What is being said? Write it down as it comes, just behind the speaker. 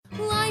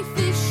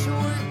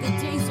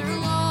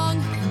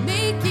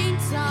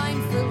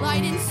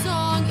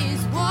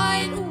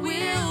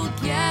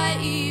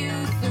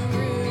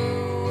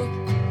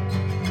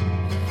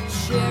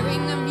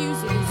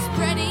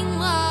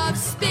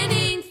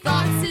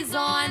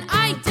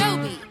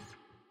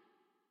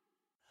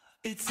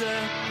It's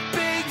a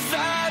big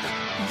vibe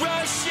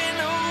rushing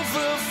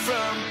over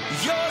from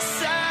your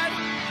side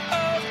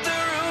of the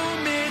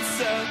room.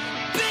 It's a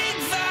big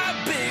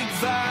vibe, big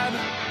vibe.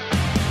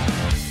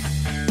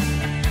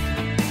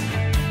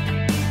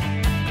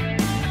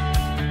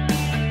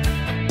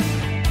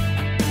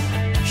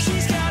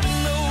 She's got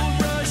an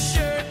old rush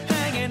shirt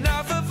hanging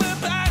off of her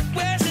back.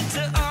 Wears it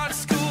to art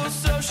school,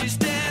 so she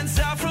stands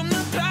out from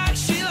the pack.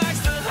 She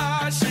likes the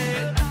hard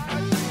shit.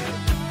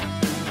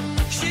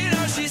 She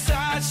knows she's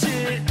hot shit.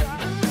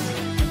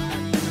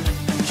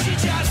 She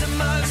drives a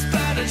mug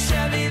splattered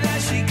Chevy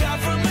that she got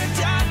from her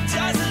dad.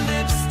 Ties a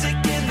lipstick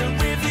in the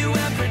rearview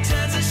and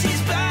pretends that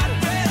she's bad.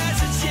 Red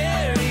as a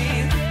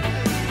cherry.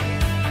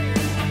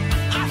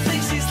 I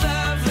think she's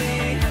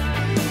lovely.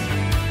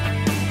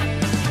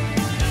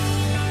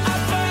 I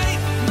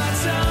bite my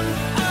tongue,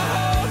 I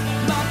hold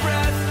my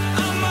breath.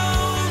 I'm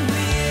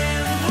only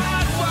in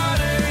hot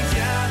water,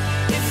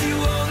 yeah. If you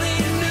only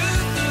knew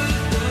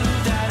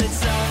that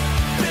it's a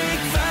big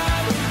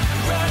vibe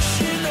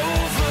rushing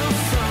over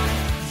from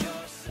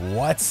your.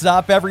 What's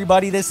up,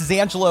 everybody? This is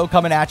Angelo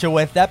coming at you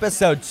with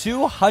episode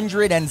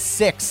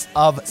 206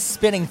 of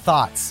Spinning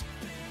Thoughts.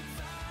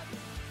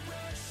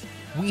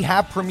 We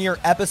have premiere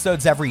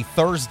episodes every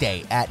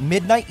Thursday at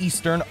midnight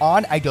Eastern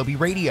on Adobe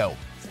Radio.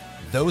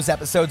 Those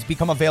episodes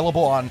become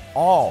available on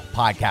all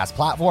podcast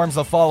platforms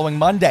the following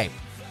Monday.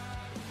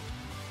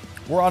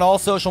 We're on all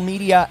social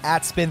media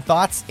at Spin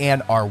Thoughts,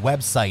 and our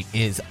website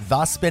is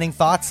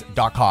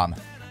thespinningthoughts.com.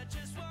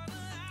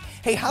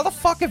 Hey, how the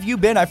fuck have you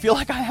been? I feel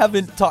like I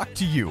haven't talked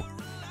to you,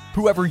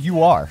 whoever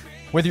you are.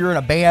 Whether you're in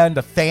a band,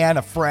 a fan,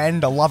 a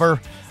friend, a lover,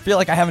 I feel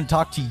like I haven't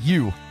talked to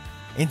you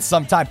in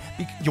some time.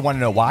 You want to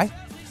know why?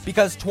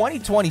 Because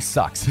 2020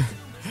 sucks,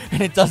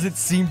 and it doesn't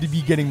seem to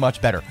be getting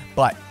much better.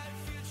 But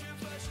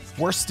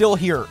we're still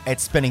here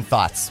at Spinning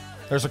Thoughts.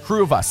 There's a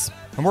crew of us,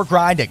 and we're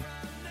grinding.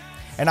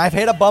 And I've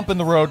hit a bump in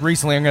the road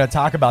recently. I'm going to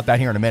talk about that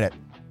here in a minute.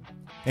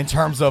 In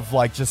terms of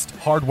like just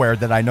hardware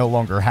that I no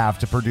longer have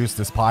to produce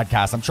this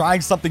podcast. I'm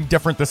trying something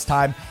different this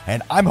time,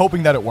 and I'm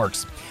hoping that it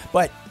works.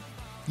 But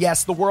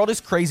yes, the world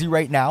is crazy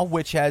right now,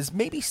 which has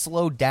maybe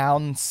slowed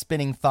down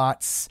Spinning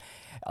Thoughts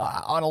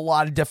on a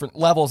lot of different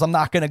levels. I'm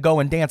not going to go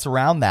and dance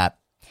around that.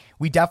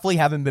 We definitely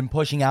haven't been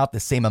pushing out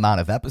the same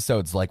amount of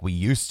episodes like we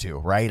used to,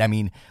 right? I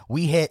mean,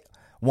 we hit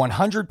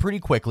 100 pretty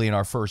quickly in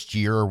our first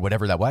year or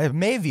whatever that was. It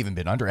may have even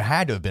been under. It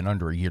had to have been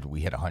under a year that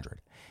we hit 100.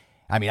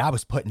 I mean, I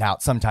was putting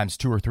out sometimes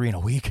 2 or 3 in a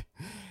week.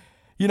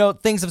 You know,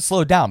 things have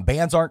slowed down.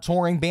 Bands aren't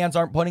touring. Bands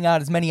aren't putting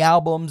out as many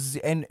albums.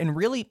 And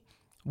really,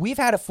 we've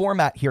had a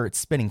format here at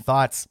Spinning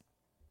Thoughts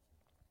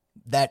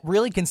that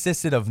really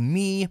consisted of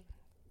me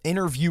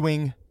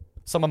interviewing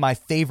some of my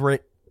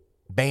favorite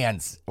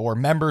bands or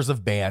members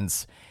of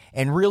bands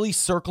and really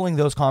circling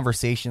those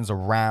conversations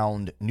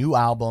around new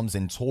albums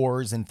and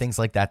tours and things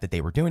like that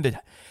they were doing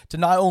to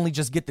not only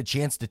just get the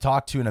chance to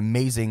talk to an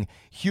amazing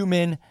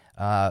human,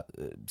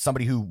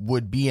 somebody who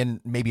would be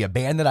in maybe a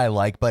band that I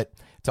like, but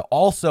to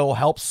also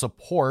help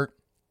support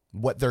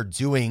what they're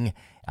doing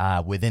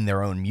within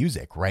their own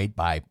music, right?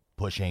 By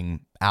pushing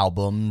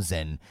albums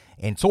and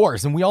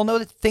tours. And we all know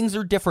that things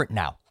are different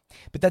now,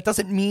 but that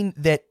doesn't mean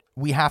that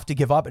we have to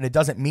give up. And it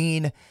doesn't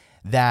mean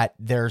that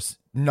there's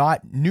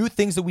not new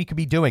things that we could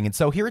be doing. And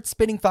so here at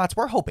Spinning Thoughts,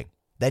 we're hoping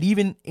that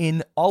even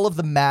in all of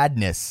the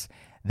madness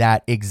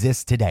that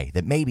exists today,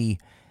 that maybe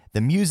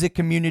the music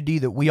community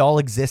that we all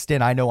exist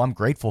in, I know I'm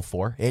grateful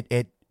for.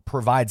 It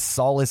provides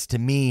solace to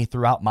me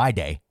throughout my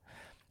day.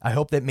 I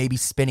hope that maybe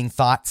Spinning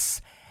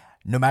Thoughts,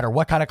 no matter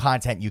what kind of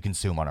content you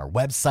consume on our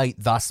website,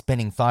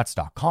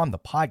 thespinningthoughts.com, the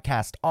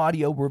podcast,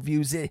 audio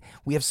reviews,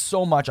 we have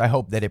so much. I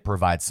hope that it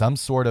provides some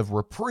sort of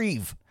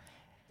reprieve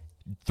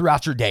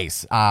throughout your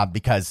days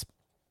because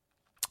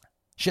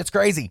shit's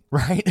crazy,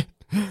 right?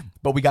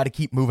 But we got to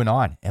keep moving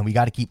on, and we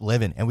got to keep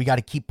living, and we got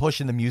to keep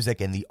pushing the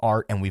music and the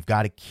art, and we've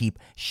got to keep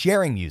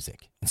sharing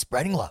music and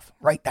spreading love,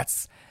 right?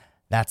 That's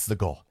the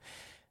goal.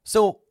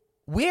 So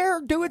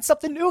we're doing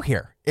something new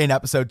here in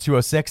episode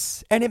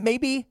 206, and it may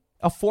be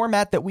a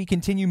format that we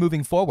continue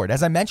moving forward.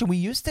 As I mentioned, we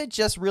used to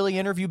just really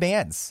interview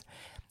bands,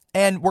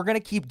 and we're going to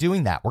keep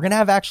doing that. We're going to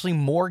have actually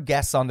more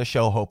guests on the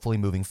show, hopefully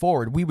moving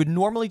forward. We would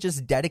normally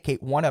just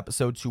dedicate one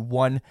episode to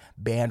one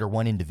band or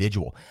one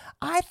individual.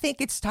 I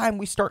think it's time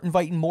we start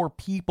inviting more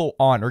people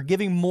on or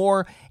giving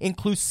more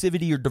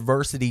inclusivity or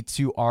diversity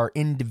to our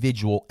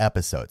individual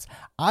episodes.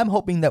 I'm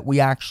hoping that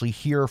we actually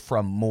hear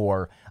from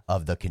more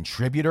of the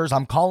contributors.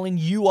 I'm calling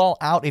you all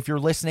out if you're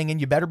listening, and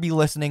you better be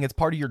listening. It's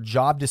part of your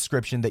job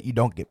description that you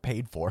don't get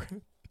paid for.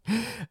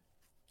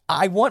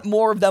 I want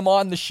more of them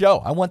on the show.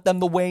 I want them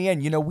to weigh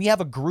in. You know, we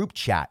have a group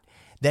chat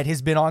that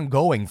has been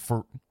ongoing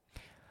for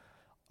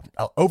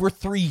over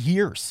 3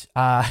 years.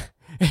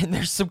 And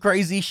there's some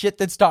crazy shit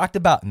that's talked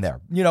about in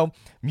there. You know,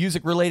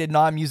 music related,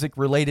 non-music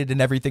related,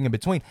 and everything in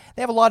between.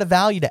 They have a lot of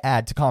value to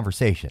add to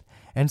conversation.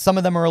 And some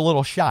of them are a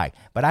little shy.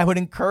 But I would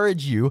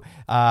encourage you,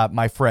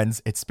 my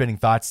friends at Spinning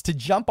Thoughts, to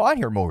jump on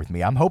here more with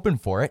me. I'm hoping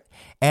for it.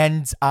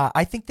 And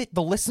I think that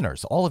the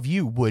listeners, all of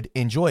you, would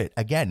enjoy it.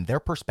 Again, their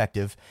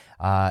perspective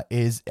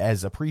is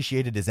as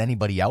appreciated as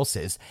anybody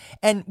else's.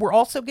 And we're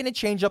also going to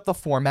change up the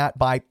format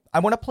by, I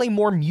want to play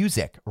more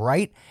music,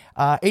 right?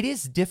 It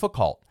is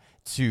difficult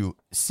to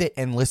sit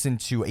and listen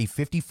to a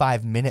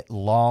 55-minute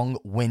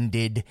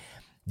long-winded,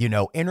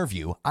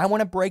 interview. I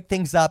want to break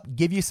things up,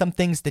 give you some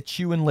things to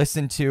chew on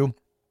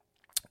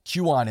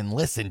and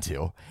listen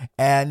to.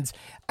 And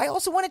I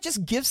also want to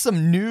just give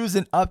some news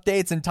and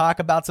updates and talk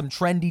about some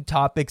trendy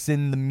topics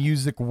in the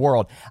music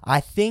world. I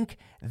think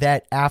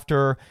that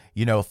after,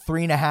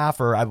 3.5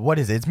 or what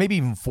is it? It's maybe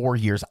even 4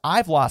 years.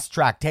 I've lost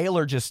track.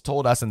 Taylor just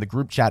told us in the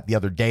group chat the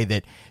other day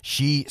that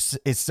she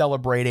is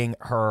celebrating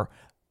her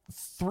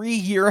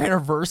 3-year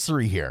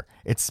anniversary here.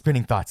 It's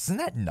Spinning Thoughts. Isn't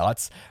that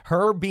nuts?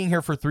 Her being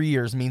here for 3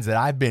 years means that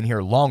I've been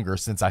here longer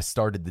since I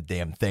started the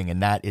damn thing.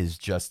 And that is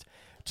just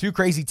too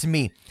crazy to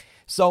me.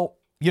 So,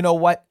 you know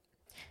what?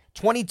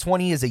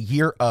 2020 is a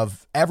year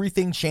of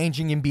everything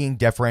changing and being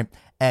different.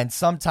 And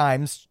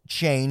sometimes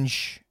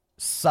change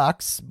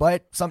sucks,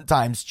 but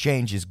sometimes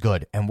change is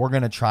good. And we're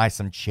going to try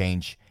some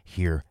change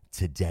here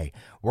today.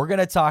 We're going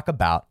to talk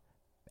about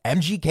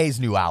MGK's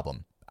new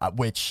album,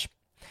 which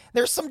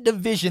there's some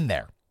division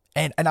there.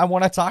 And I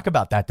want to talk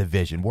about that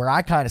division, where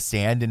I kind of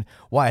stand and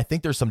why I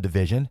think there's some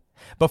division.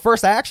 But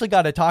first, I actually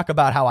got to talk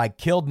about how I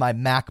killed my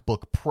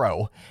MacBook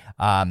Pro.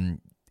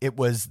 It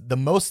was the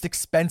most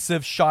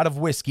expensive shot of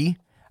whiskey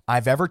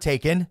I've ever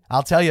taken.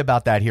 I'll tell you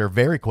about that here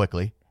very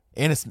quickly.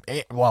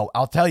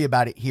 I'll tell you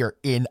about it here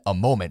in a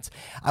moment.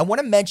 I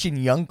want to mention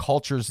Young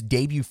Culture's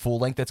debut full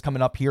length that's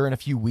coming up here in a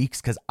few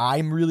weeks because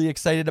I'm really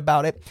excited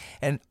about it.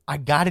 And I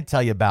got to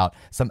tell you about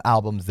some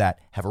albums that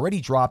have already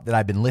dropped that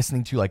I've been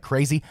listening to like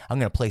crazy. I'm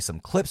going to play some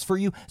clips for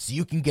you so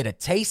you can get a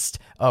taste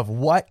of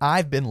what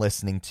I've been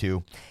listening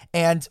to.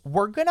 And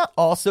we're going to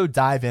also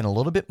dive in a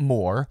little bit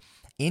more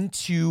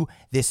into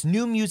this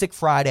new Music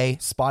Friday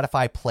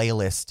Spotify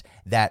playlist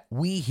that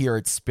we here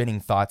at Spinning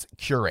Thoughts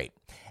curate.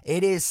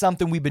 It is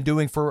something we've been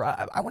doing for,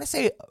 I want to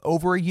say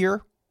over a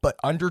year, but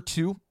under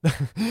 2.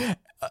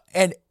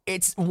 And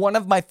it's one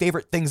of my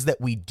favorite things that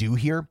we do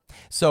here.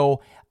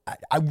 So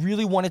I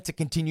really want it to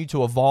continue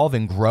to evolve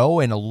and grow.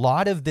 And a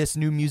lot of this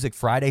new Music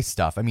Friday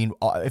stuff, I mean,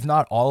 if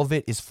not all of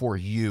it, is for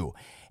you.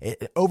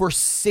 Over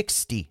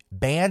 60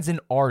 bands and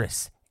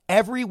artists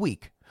every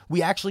week.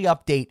 We actually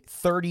update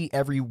 30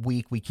 every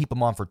week. We keep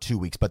them on for 2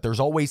 weeks, but there's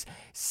always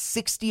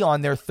 60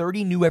 on there,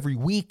 30 new every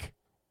week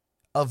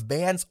of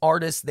bands,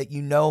 artists that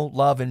you know,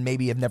 love, and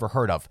maybe have never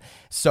heard of.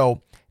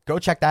 So go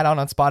check that out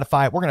on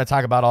Spotify. We're going to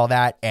talk about all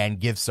that and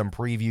give some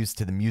previews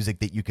to the music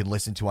that you can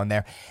listen to on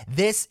there.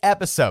 This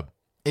episode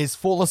is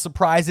full of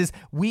surprises.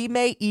 We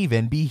may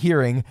even be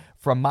hearing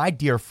from my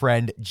dear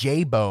friend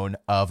Jay Bone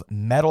of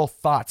Metal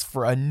Thoughts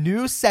for a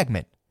new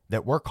segment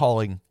that we're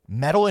calling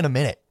Metal in a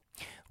Minute.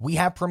 We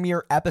have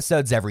premiere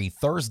episodes every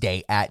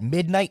Thursday at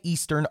midnight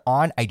Eastern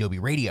on Adobe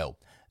Radio.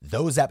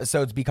 Those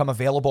episodes become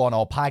available on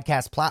all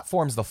podcast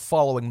platforms the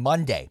following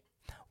Monday.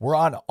 We're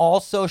on all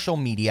social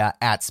media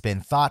at Spin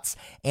Thoughts,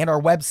 and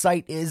our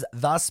website is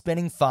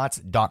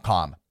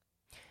thespinningthoughts.com.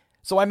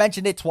 So I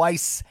mentioned it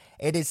twice.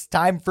 It is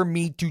time for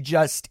me to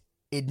just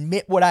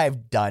admit what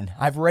I've done.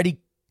 I've already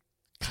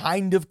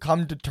kind of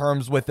come to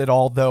terms with it,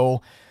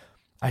 although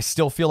I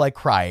still feel like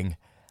crying.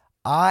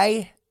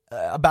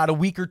 About a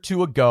week or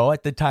two ago,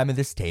 at the time of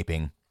this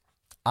taping,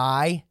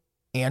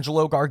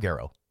 Angelo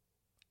Gargaro,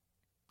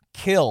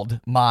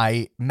 killed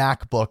my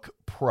MacBook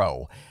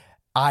Pro.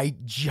 I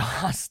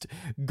just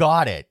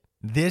got it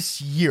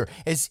this year,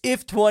 as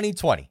if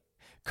 2020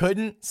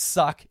 couldn't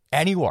suck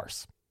any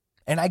worse.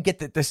 And I get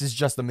that this is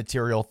just a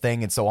material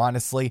thing. And so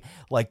honestly,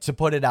 like, to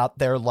put it out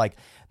there, like,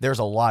 there's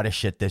a lot of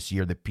shit this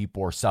year that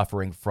people are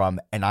suffering from.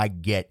 And I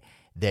get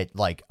that,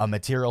 like, a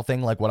material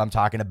thing like what I'm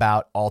talking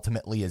about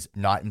ultimately is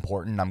not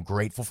important. I'm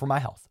grateful for my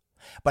health.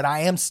 But I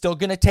am still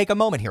going to take a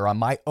moment here on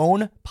my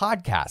own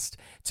podcast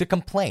to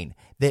complain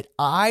that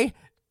I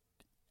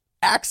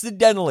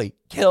accidentally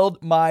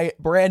killed my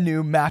brand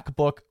new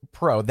MacBook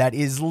Pro. That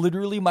is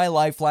literally my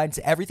lifeline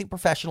to everything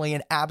professionally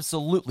and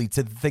absolutely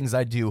to the things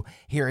I do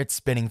here at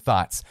Spinning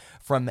Thoughts.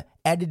 From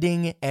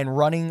editing and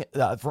running,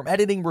 from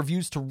editing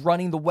reviews to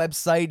running the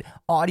website,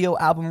 audio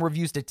album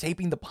reviews to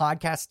taping the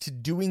podcast to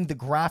doing the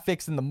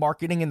graphics and the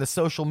marketing and the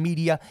social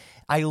media.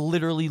 I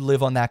literally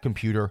live on that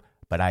computer,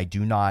 but I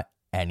do not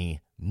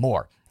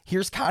anymore.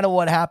 Here's kind of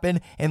what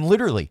happened, and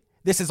literally,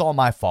 this is all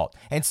my fault.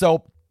 And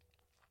so,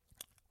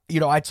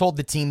 I told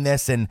the team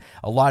this, and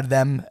a lot of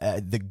them,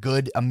 the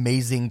good,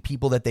 amazing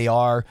people that they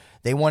are,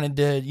 they wanted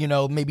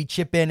to, maybe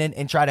chip in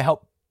and try to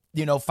help,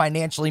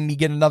 financially me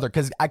get another,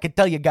 because I could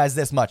tell you guys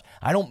this much.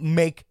 I don't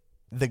make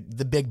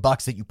the big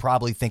bucks that you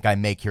probably think I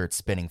make here at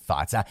Spinning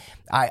Thoughts.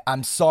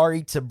 I'm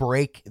sorry to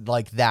break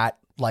that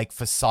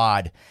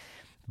facade,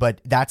 but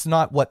that's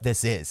not what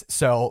this is.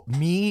 So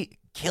me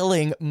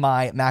killing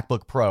my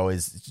MacBook Pro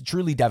is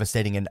truly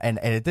devastating. And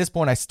at this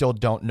point, I still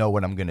don't know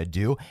what I'm going to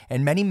do.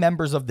 And many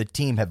members of the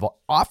team have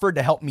offered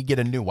to help me get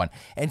a new one.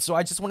 And so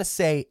I just want to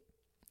say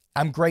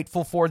I'm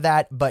grateful for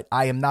that, but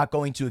I am not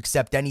going to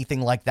accept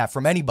anything like that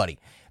from anybody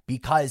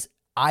because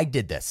I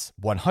did this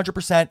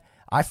 100%.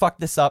 I fucked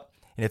this up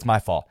and it's my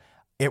fault.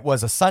 It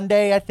was a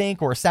Sunday, I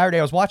think, or a Saturday.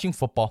 I was watching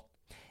football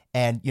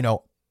and,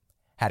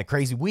 had a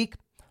crazy week,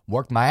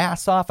 worked my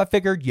ass off. I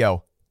figured,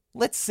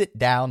 let's sit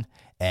down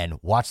and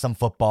watch some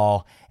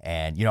football.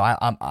 And,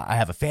 I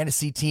have a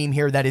fantasy team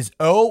here that is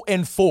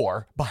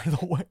 0-4, by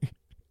the way.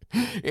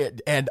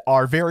 And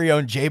our very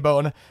own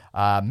J-Bone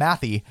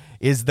Matthew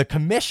is the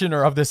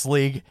commissioner of this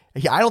league.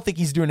 I don't think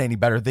he's doing any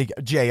better.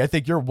 Jay, I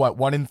think you're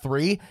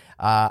 1-3.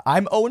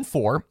 I'm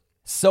 0-4.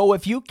 So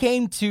if you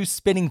came to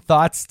Spinning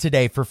Thoughts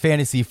today for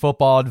fantasy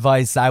football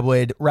advice, I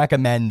would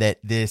recommend that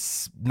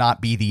this not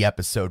be the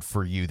episode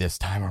for you this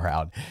time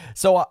around.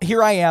 So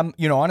here I am,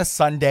 on a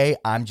Sunday.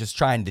 I'm just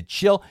trying to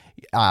chill,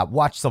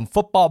 watch some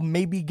football,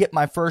 maybe get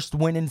my first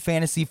win in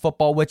fantasy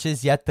football, which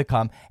is yet to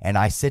come. And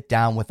I sit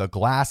down with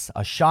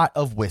a shot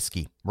of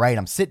whiskey, right?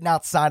 I'm sitting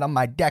outside on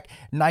my deck,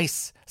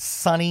 nice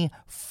sunny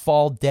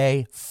fall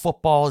day.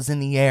 Football is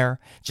in the air,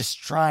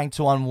 just trying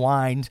to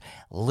unwind.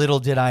 Little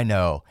did I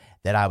know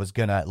that I was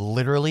going to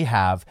literally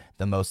have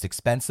the most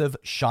expensive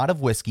shot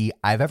of whiskey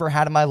I've ever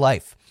had in my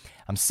life.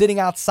 I'm sitting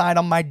outside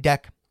on my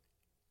deck.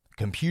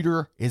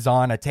 Computer is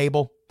on a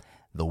table.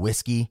 The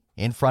whiskey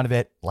in front of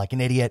it like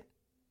an idiot.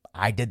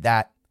 I did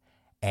that.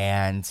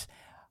 And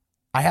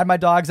I had my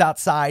dogs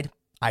outside.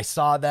 I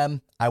saw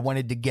them. I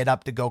wanted to get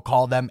up to go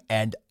call them.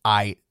 And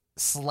I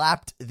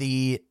slapped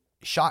the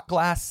shot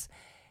glass.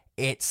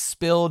 It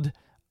spilled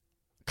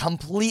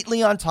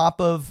completely on top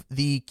of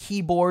the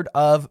keyboard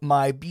of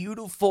my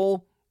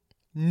beautiful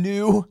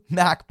new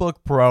MacBook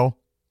Pro.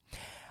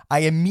 I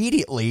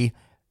immediately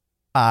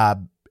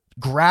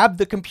grabbed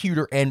the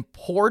computer and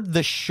poured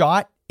the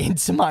shot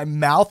into my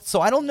mouth.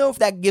 So I don't know if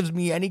that gives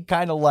me any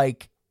kind of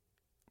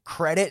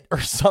credit or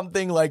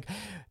something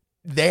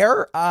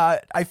there.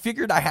 I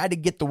figured I had to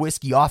get the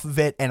whiskey off of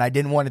it and I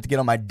didn't want it to get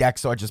on my deck.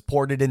 So I just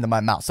poured it into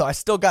my mouth. So I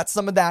still got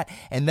some of that.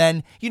 And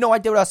then, I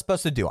did what I was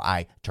supposed to do.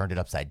 I turned it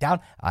upside down.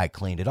 I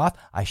cleaned it off.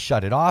 I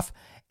shut it off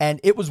and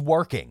it was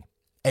working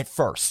at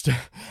first.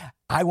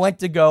 I went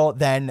to go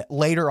then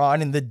later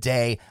on in the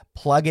day,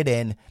 plug it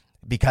in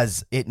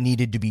because it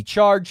needed to be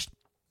charged.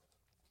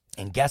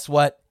 And guess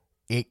what?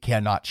 It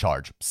cannot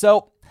charge.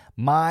 So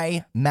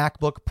my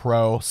MacBook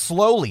Pro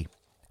slowly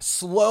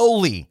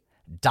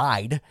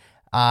died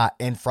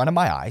in front of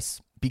my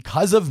eyes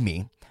because of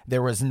me.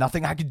 There was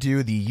nothing I could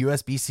do. The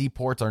USB-C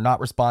ports are not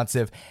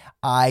responsive.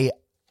 I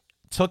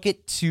took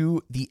it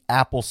to the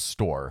Apple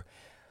store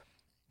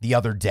the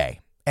other day.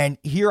 And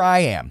here I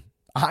am.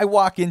 I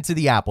walk into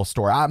the Apple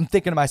store. I'm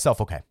thinking to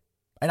myself, okay,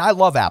 and I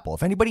love Apple.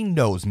 If anybody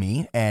knows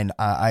me, and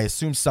I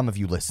assume some of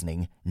you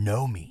listening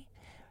know me,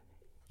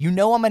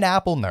 I'm an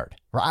Apple nerd.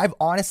 I've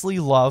honestly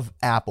love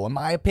Apple. In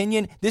my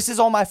opinion, this is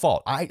all my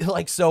fault.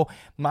 So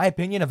my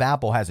opinion of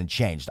Apple hasn't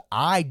changed.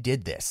 I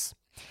did this.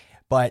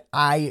 But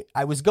I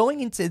was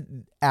going into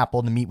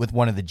Apple to meet with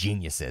one of the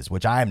geniuses,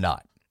 which I am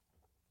not.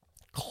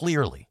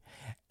 Clearly.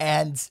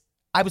 And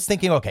I was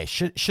thinking, okay,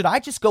 should I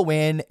just go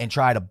in and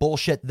try to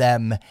bullshit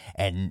them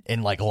and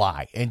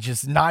lie and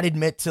just not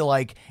admit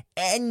to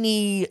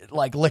any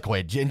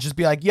liquid and just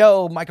be like,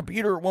 yo, my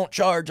computer won't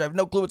charge. I have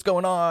no clue what's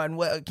going on.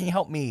 Well, can you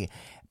help me?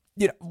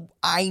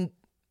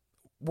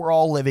 We're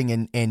all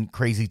living in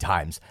crazy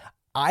times.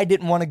 I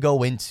didn't want to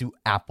go into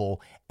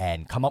Apple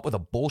and come up with a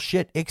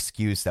bullshit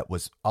excuse that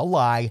was a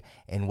lie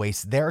and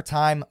waste their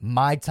time,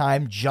 my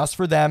time, just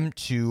for them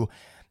to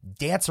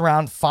dance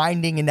around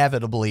finding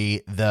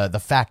inevitably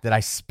the fact that I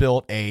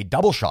spilled a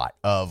double shot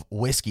of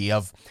whiskey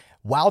of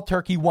Wild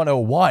Turkey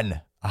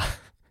 101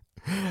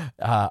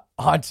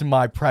 onto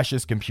my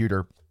precious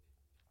computer.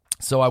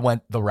 So I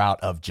went the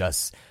route of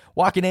just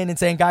walking in and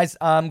saying, guys,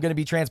 I'm going to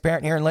be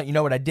transparent here and let you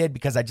know what I did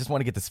because I just want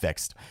to get this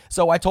fixed.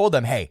 So I told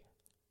them, hey,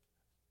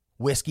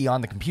 whiskey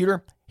on the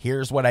computer.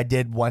 Here's what I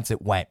did once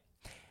it went.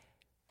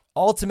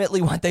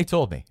 Ultimately, what they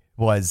told me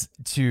was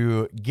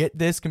to get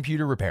this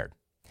computer repaired.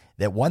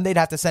 That one, they'd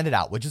have to send it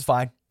out, which is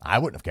fine. I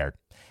wouldn't have cared.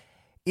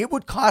 It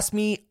would cost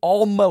me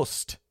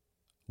almost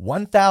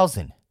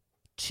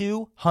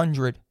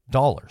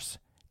 $1,200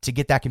 to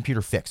get that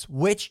computer fixed,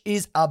 which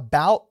is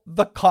about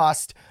the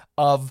cost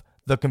of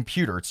the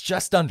computer. It's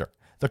just under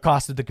the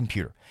cost of the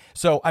computer.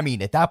 So,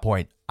 at that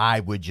point, I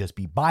would just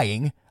be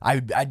buying.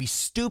 I'd be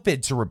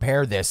stupid to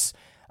repair this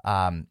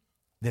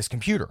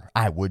computer.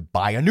 I would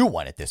buy a new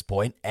one at this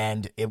point,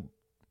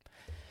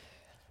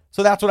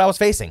 so that's what I was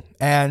facing.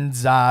 And,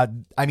 I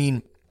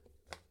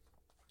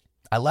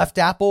left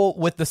Apple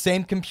with the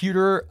same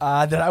computer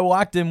that I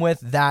walked in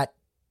with that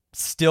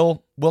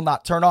still will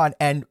not turn on.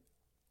 And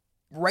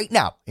right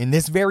now, in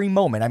this very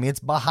moment, it's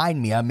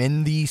behind me. I'm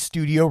in the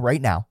studio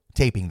right now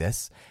taping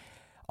this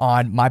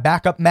on my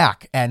backup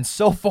Mac. And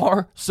so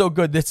far, so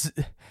good. This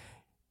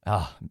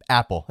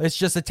Apple. It's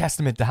just a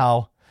testament to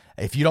how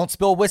if you don't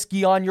spill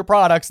whiskey on your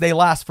products, they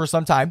last for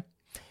some time.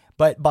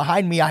 But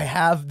behind me, I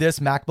have this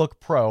MacBook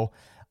Pro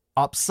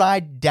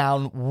upside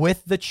down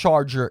with the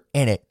charger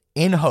in it,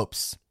 in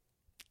hopes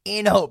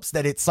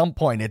that at some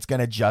point it's going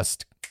to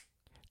just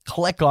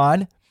click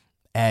on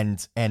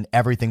and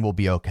everything will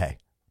be okay.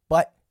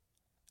 But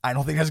I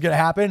don't think that's going to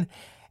happen.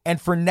 And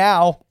for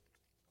now,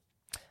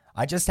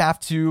 I just have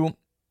to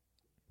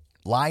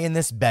lie in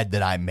this bed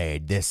that I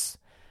made, this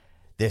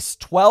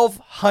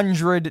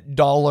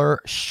 $1,200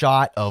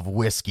 shot of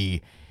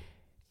whiskey.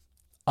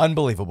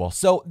 Unbelievable.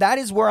 So that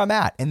is where I'm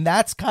at. And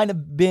that's kind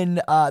of been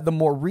the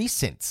more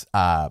recent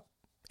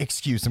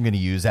excuse I'm going to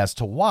use as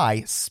to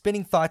why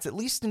Spinning Thoughts, at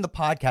least in the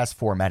podcast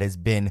format, has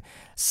been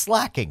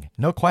slacking.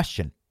 No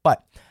question.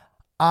 But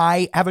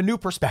I have a new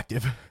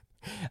perspective.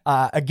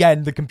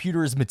 Again, the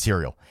computer is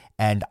material.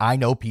 And I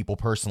know people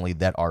personally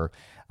that are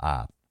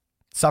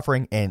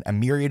suffering in a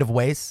myriad of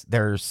ways.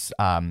 There's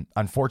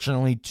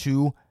unfortunately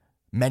too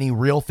many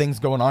real things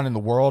going on in the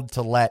world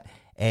to let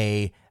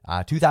a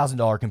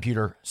 $2,000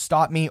 computer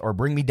stop me or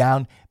bring me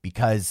down,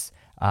 because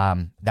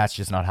that's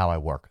just not how I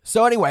work.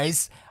 So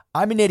anyways,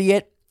 I'm an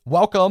idiot.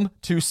 Welcome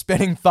to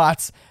Spinning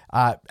Thoughts.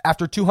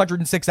 After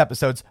 206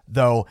 episodes,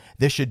 though,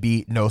 this should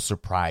be no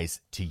surprise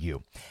to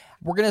you.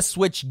 We're going to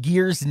switch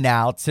gears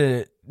now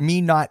to me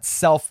not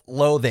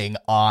self-loathing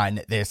on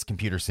this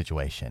computer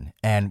situation.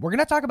 And we're going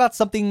to talk about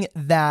something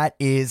that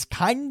is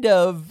kind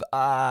of,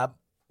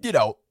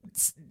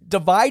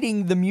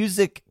 dividing the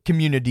music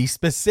community,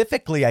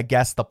 specifically, I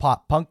guess, the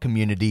pop punk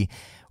community,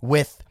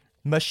 with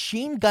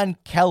Machine Gun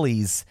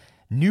Kelly's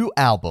new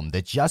album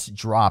that just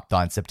dropped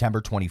on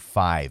September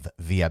 25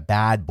 via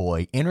Bad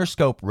Boy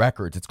Interscope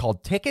Records. It's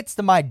called Tickets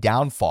to My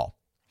Downfall.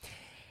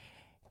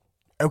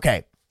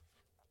 Okay.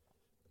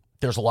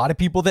 There's a lot of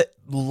people that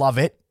love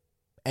it,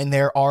 and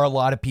there are a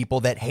lot of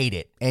people that hate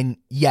it. And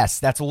yes,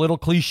 that's a little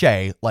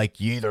cliche, like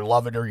you either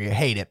love it or you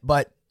hate it,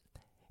 but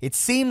it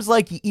seems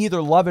like you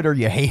either love it or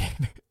you hate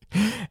it.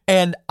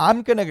 And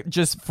I'm going to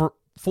just, for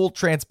full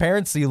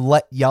transparency,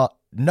 let y'all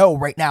know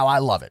right now I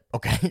love it,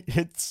 okay?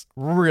 It's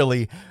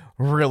really,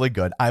 really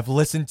good. I've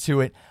listened to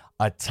it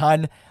a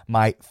ton.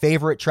 My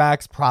favorite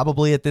tracks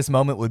probably at this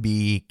moment would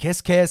be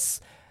Kiss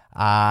Kiss.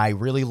 I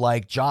really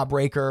like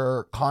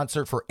Jawbreaker,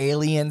 Concert for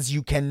Aliens.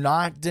 You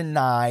cannot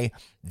deny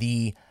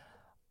the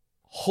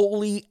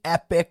holy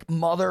epic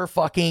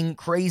motherfucking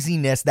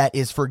craziness that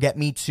is Forget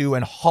Me Too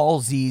and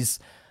Halsey's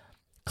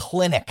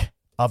clinic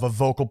of a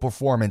vocal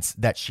performance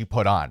that she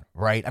put on,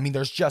 right? I mean,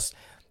 there's just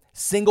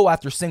single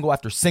after single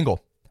after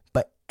single,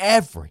 but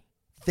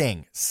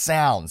everything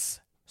sounds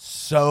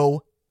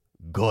so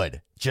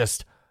good.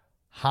 Just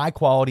high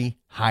quality,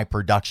 high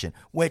production,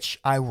 which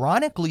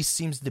ironically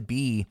seems to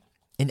be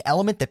an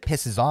element that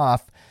pisses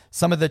off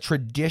some of the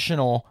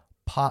traditional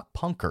pop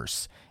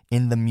punkers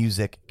in the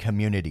music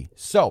community.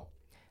 So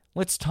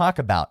let's talk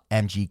about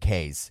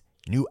MGK's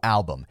new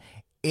album.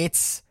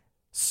 It's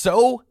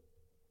so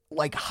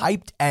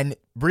hyped and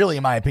really,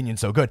 in my opinion,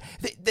 so good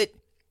that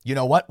you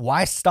know what?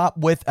 Why stop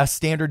with a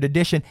standard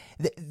edition?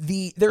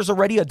 There's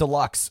already a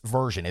deluxe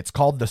version. It's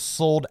called the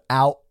Sold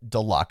Out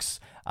Deluxe.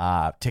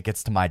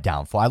 Tickets to My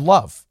Downfall. I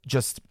love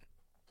just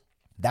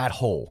that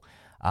whole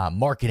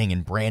marketing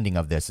and branding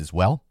of this as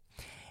well.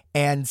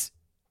 And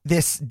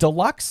this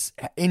deluxe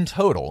in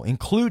total,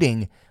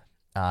 including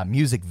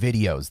music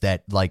videos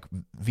that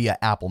via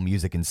Apple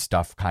Music and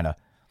stuff kind of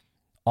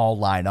all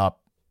line up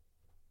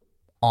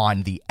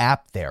on the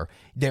app there.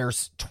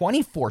 There's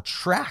 24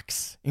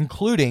 tracks,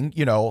 including,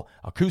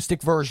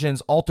 acoustic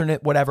versions,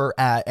 alternate, whatever,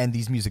 and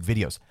these music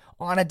videos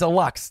on a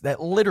deluxe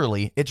that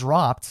literally it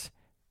dropped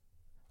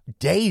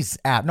days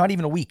after, not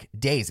even a week,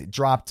 days. It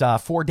dropped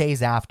 4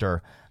 days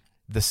after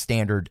the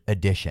standard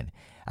edition.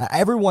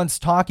 Everyone's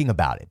talking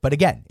about it. But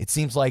again, it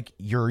seems like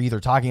you're either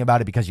talking about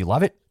it because you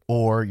love it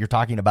or you're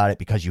talking about it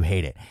because you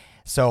hate it.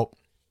 So,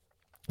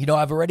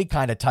 I've already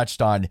kind of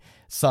touched on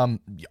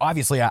some,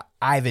 obviously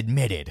I've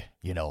admitted,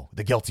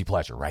 the guilty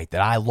pleasure, right?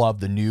 That I love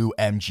the new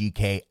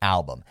MGK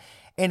album.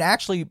 And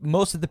actually,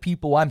 most of the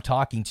people I'm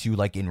talking to,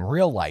 in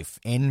real life,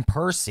 in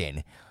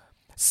person,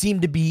 seem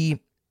to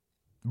be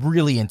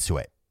really into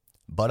it.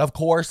 But of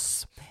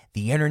course,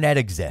 the internet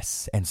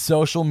exists and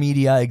social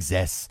media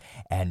exists,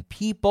 and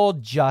people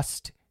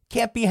just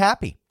can't be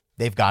happy.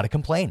 They've got to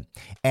complain,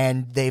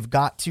 and they've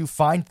got to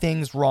find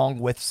things wrong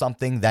with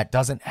something that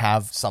doesn't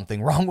have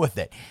something wrong with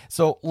it.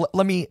 So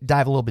let me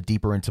dive a little bit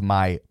deeper into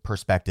my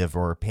perspective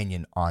or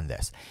opinion on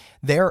this.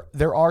 There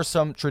are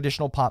some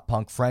traditional pop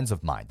punk friends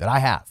of mine that I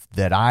have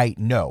that I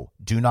know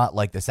do not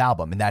like this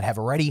album and that have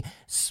already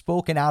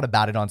spoken out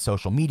about it on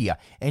social media.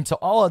 And to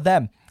all of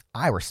them,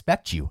 I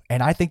respect you,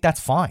 and I think that's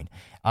fine.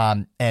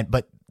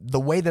 But the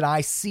way that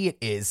I see it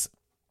is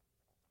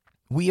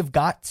we have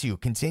got to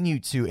continue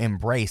to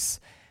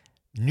embrace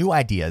new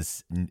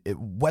ideas,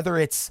 whether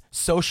it's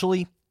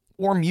socially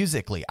or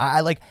musically.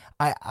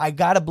 I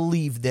gotta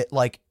believe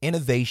that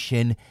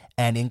innovation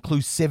and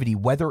inclusivity,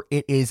 whether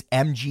it is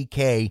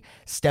MGK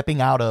stepping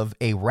out of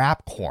a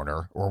rap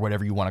corner or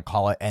whatever you want to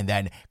call it, and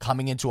then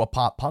coming into a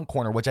pop punk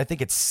corner, which I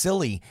think it's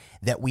silly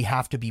that we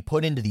have to be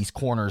put into these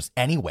corners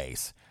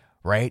anyways,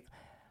 right?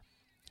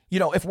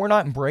 if we're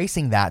not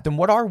embracing that, then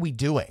what are we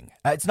doing?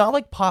 It's not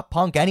like pop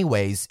punk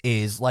anyways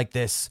is like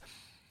this,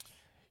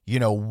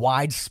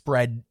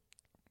 widespread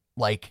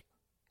like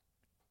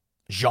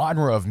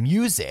genre of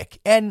music.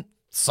 And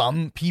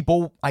some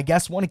people, I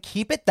guess, want to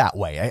keep it that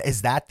way.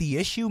 Is that the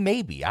issue?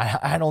 Maybe.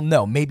 I don't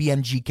know. Maybe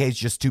MGK is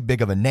just too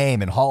big of a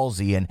name, and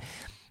Halsey, and,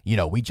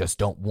 we just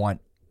don't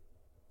want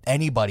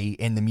anybody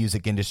in the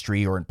music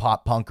industry or in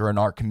pop punk or in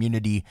our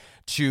community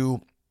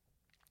to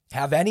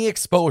have any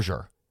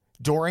exposure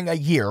during a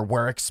year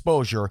where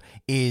exposure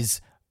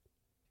is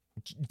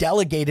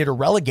delegated or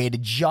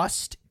relegated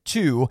just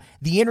to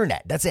the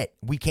internet. That's it.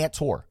 We can't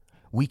tour.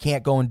 We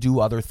can't go and do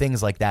other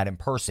things like that in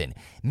person.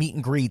 Meet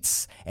and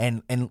greets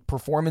and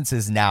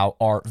performances now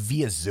are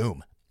via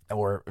Zoom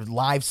or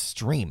live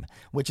stream,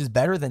 which is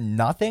better than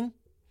nothing.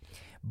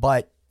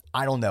 But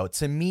I don't know.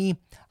 To me,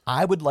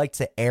 I would like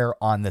to err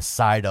on the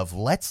side of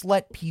let's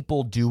let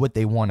people do what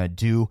they want to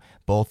do,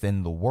 both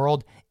in the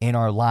world, in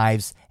our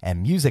lives,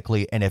 and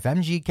musically. And if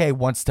MGK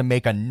wants to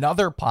make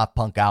another pop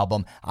punk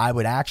album, I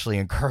would actually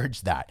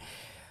encourage that.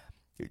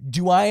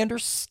 Do I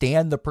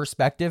understand the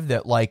perspective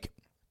that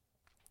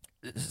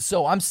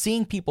so I'm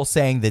seeing people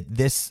saying that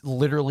this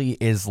literally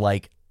is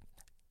like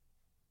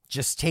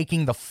just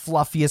taking the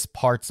fluffiest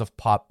parts of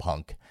pop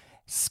punk,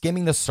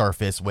 skimming the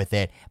surface with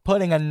it,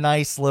 putting a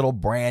nice little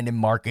brand in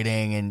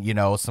marketing and,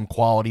 some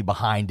quality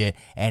behind it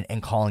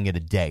and calling it a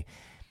day.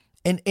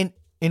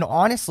 And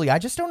honestly, I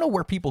just don't know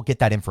where people get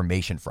that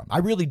information from. I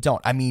really don't.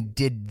 I mean,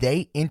 did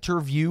they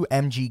interview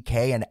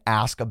MGK and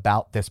ask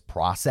about this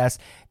process?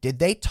 Did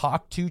they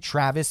talk to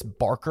Travis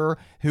Barker,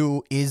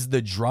 who is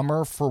the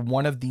drummer for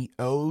one of the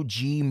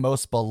OG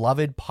most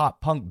beloved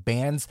pop punk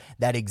bands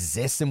that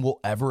exists and will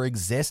ever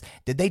exist?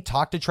 Did they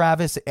talk to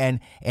Travis and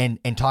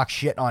talk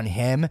shit on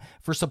him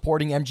for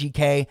supporting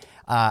MGK?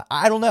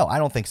 I don't know. I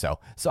don't think so.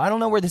 So I don't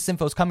know where this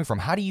info is coming from.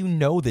 How do you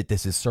know that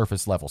this is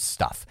surface level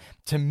stuff?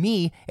 To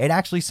me, it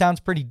actually sounds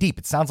pretty deep.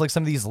 It sounds like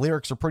some of these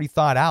lyrics are pretty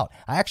thought out.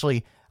 I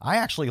actually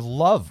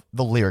love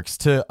the lyrics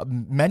to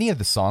many of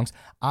the songs.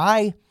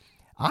 I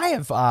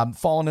have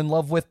fallen in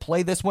love with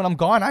Play This When I'm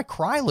Gone. I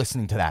cry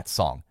listening to that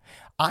song.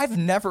 I've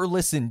never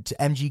listened to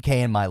MGK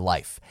in my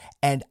life,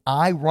 and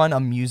I run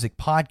a music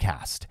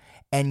podcast,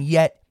 and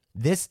yet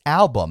this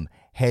album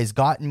has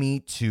gotten me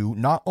to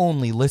not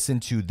only listen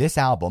to this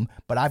album,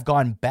 but I've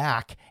gone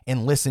back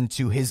and listened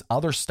to his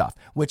other stuff,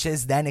 which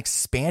has then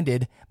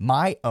expanded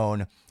my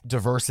own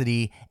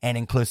diversity and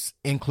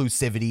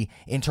inclusivity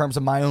in terms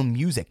of my own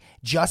music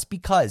just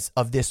because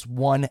of this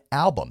one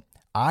album.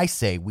 I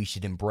say we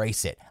should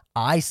embrace it.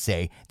 I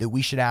say that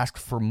we should ask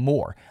for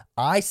more.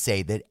 I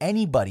say that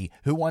anybody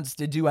who wants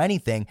to do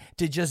anything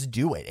to just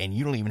do it, and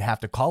you don't even have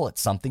to call it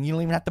something. You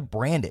don't even have to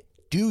brand it.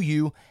 Do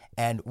you?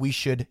 And we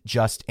should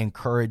just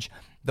encourage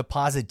the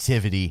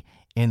positivity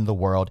in the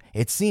world.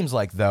 It seems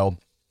like, though,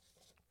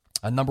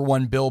 a number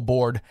one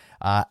Billboard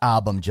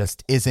album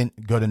just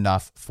isn't good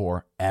enough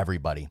for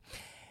everybody.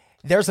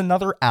 There's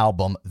another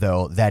album,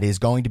 though, that is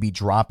going to be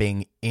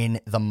dropping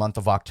in the month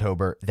of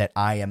October that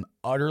I am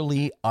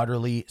utterly,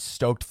 utterly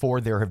stoked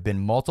for. There have been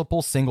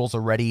multiple singles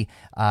already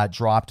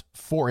dropped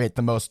for it.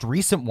 The most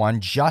recent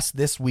one just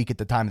this week at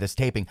the time of this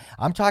taping.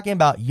 I'm talking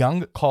about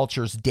Young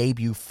Culture's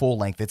debut full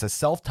length. It's a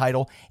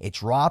self-title. It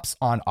drops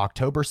on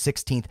October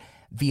 16th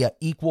via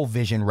Equal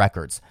Vision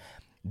Records.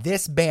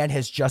 This band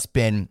has just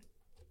been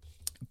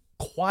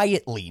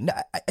quietly,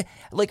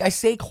 like I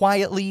say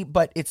quietly,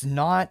 but it's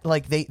not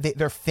like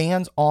their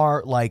fans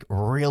are like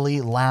really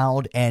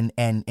loud and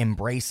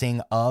embracing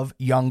of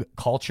Young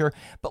Culture,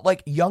 but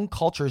like Young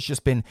Culture has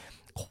just been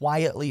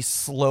quietly,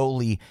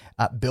 slowly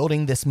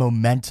building this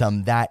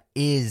momentum that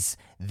is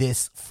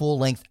this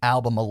full-length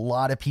album. A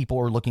lot of people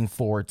are looking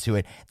forward to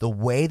it. The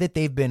way that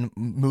they've been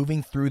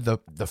moving through the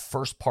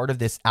first part of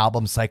this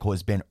album cycle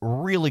has been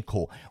really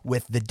cool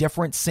with the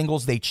different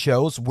singles they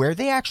chose. Where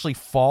they actually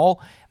fall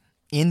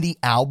in the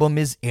album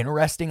is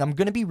interesting. I'm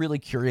going to be really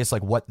curious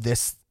like what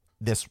this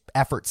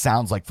effort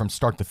sounds like from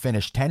start to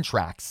finish. 10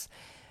 tracks.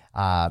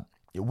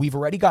 We've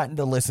already gotten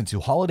to listen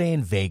to Holiday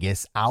in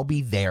Vegas, I'll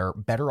Be There,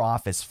 Better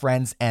Off as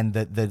Friends, and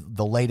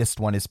the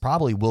latest one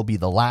will be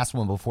the last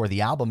one before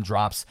the album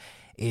drops,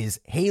 is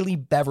Hailey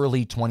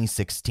Beverly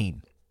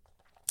 2016.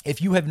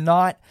 If you have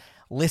not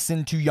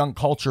listened to Young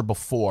Culture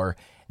before,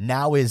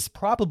 now is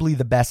probably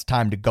the best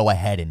time to go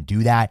ahead and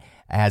do that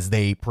as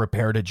they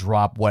prepare to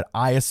drop what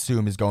I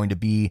assume is going to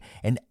be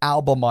an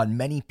album on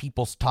many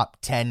people's top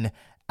 10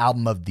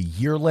 album of the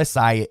year list.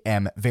 I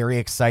am very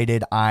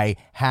excited. I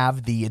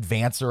have the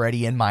advance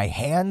already in my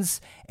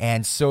hands,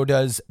 and so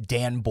does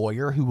Dan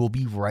Boyer, who will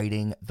be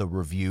writing the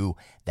review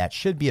that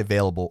should be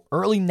available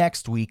early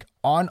next week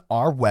on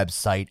our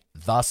website,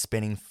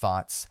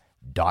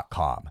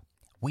 thespinningthoughts.com.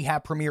 We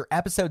have premiere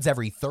episodes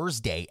every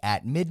Thursday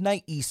at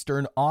midnight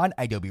Eastern on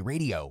Adobe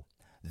Radio.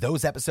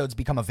 Those episodes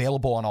become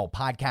available on all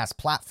podcast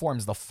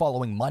platforms the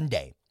following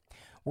Monday.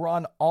 We're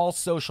on all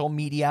social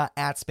media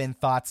at Spin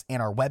Thoughts,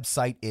 and our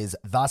website is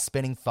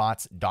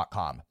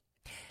thespinningthoughts.com.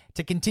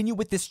 To continue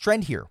with this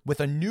trend here, with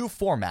a new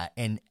format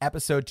in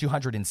episode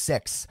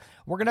 206,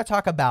 we're going to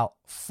talk about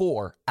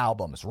 4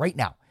 albums right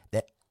now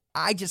that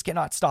I just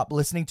cannot stop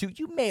listening to.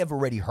 You may have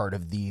already heard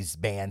of these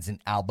bands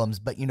and albums,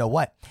 but you know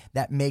what?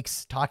 That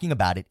makes talking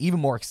about it even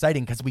more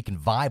exciting because we can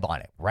vibe on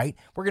it, right?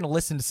 We're going to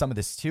listen to some of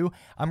this too.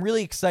 I'm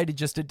really excited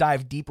just to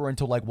dive deeper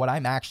into like what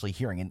I'm actually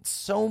hearing, and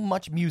so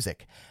much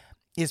music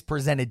is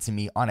presented to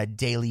me on a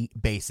daily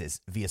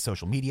basis via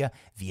social media,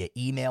 via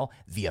email,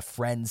 via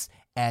friends.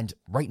 And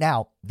right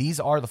now, these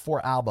are the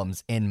 4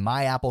 albums in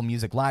my Apple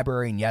Music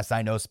library. And yes,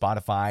 I know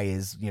Spotify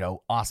is,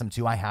 awesome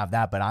too. I have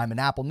that, but I'm an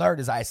Apple nerd,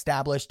 as I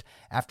established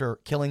after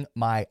killing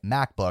my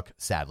MacBook,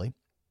 sadly.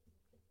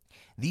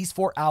 These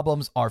 4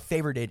 albums are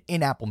favorited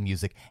in Apple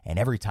Music, and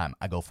every time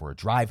I go for a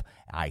drive,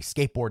 I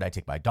skateboard, I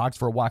take my dogs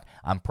for a walk,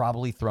 I'm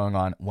probably throwing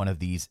on one of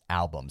these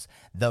albums.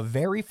 The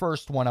very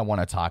first one I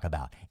want to talk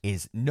about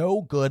is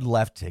No Good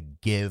Left to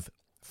Give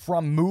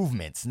from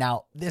Movements.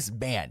 Now, this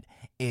band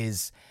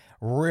is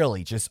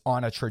really just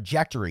on a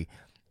trajectory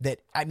that,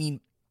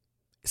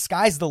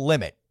 sky's the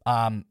limit,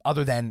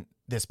 other than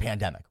this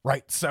pandemic,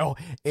 right? So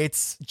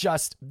it's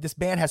just, this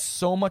band has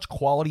so much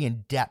quality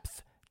and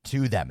depth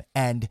to them.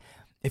 And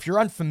if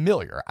you're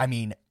unfamiliar,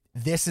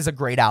 this is a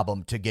great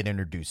album to get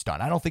introduced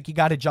on. I don't think you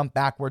got to jump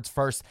backwards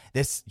first.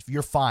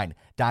 You're fine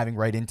diving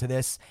right into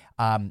this.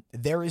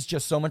 There is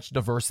just so much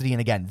diversity.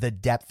 And again, the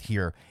depth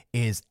here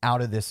is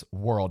out of this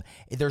world.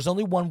 There's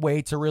only one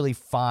way to really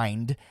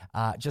find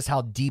just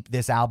how deep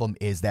this album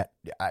is. That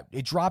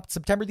it dropped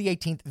September the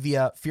 18th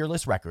via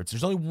Fearless Records.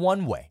 There's only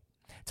one way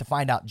to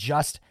find out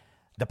just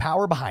the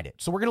power behind it.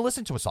 So we're going to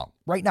listen to a song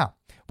right now.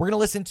 We're going to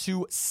listen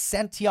to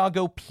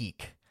Santiago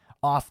Peak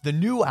off the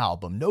new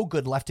album, No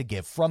Good Left to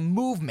Give, from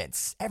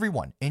Movements.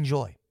 Everyone,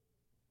 enjoy.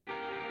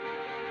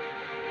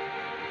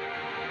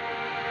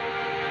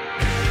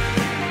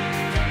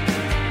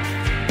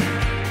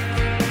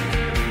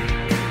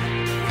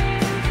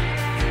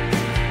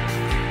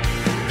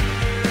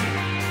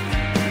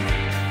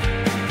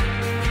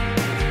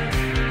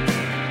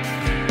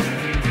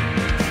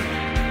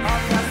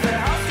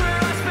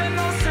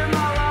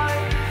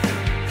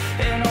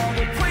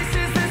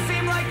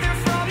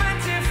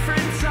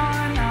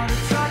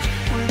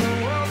 With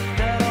a world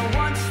that I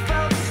once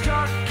felt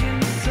stuck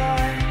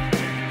inside.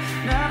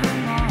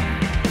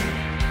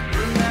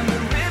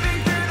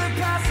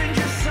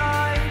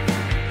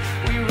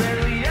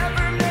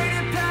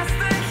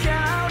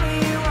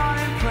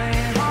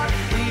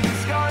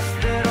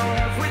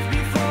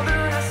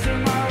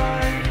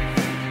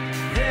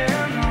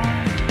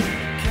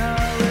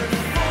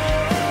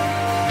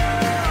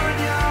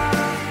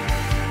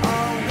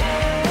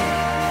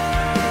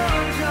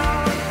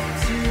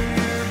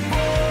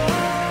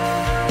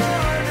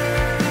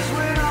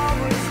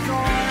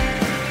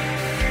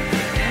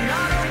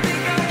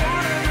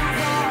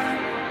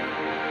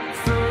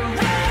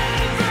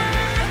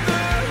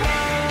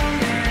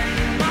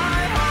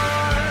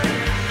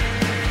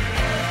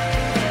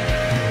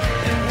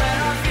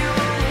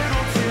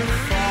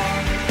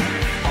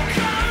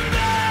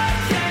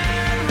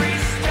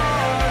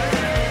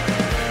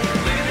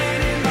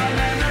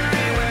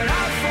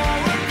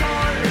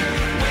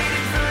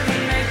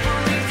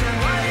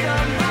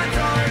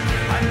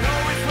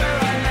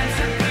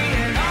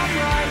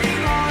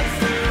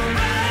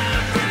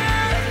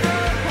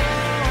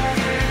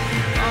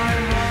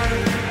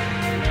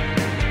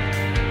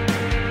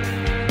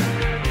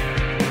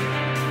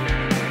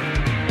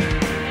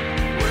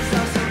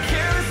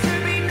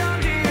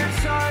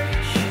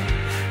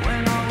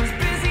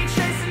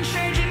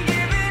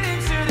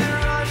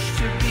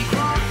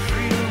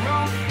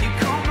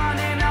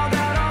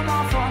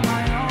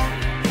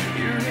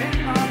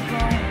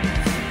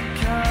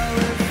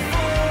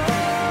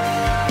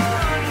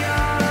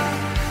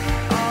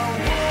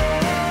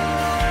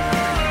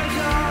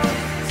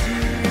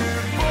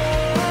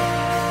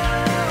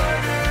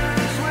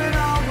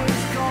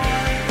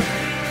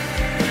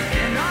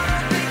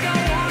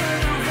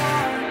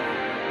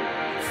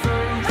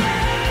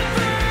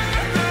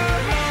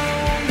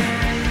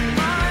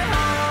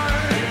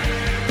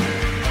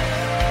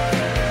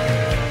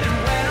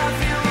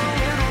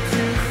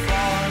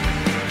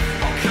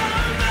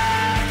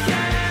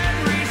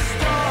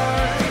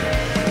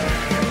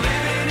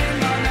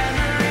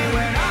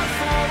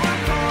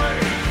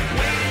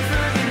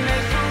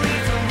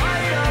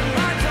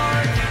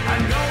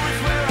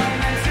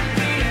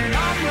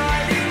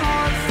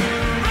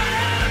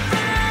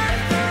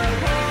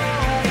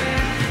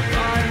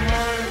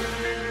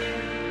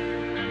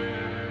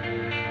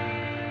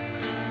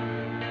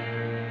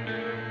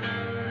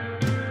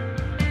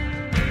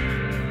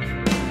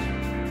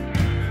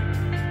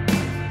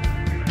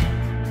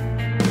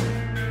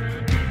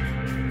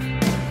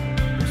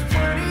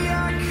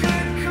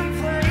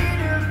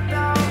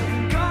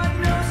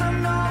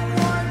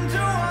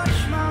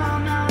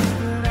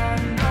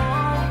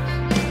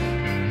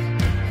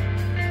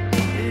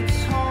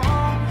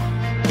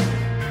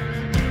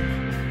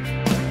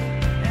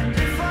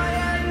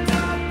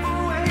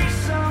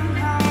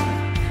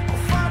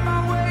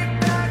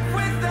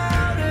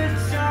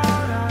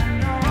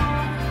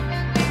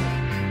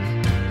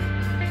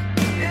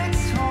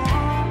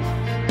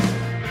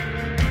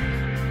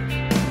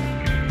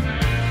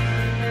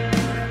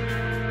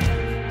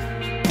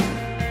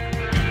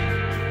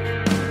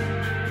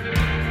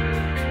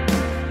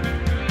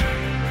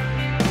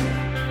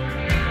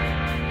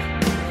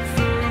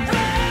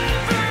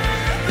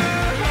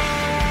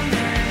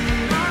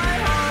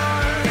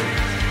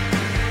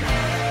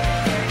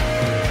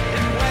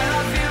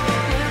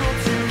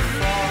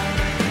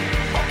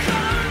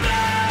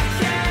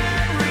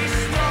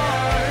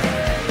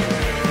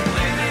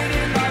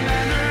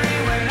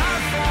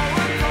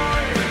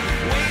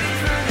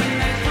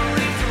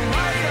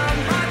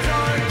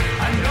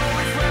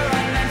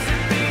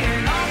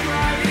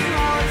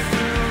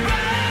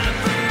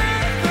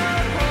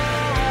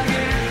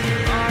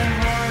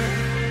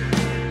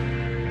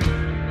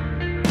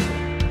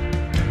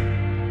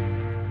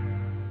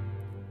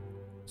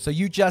 So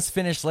you just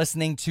finished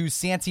listening to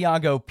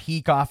Santiago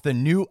Peak off the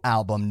new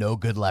album No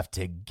Good Left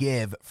to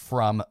Give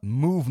from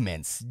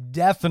Movements.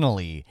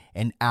 Definitely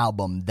an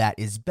album that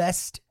is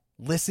best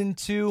listened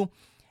to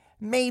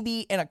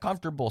maybe in a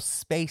comfortable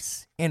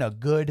space, in a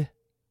good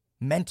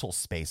mental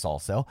space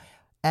also.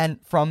 And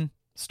from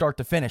start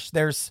to finish,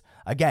 there's,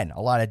 again,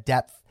 a lot of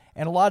depth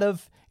and a lot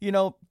of,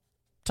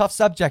 tough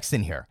subjects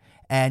in here.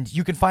 And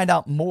you can find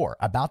out more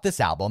about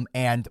this album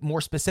and more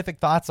specific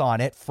thoughts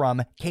on it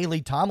from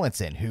Kaylee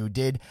Tomlinson, who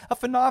did a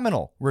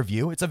phenomenal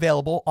review. It's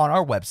available on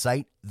our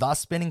website,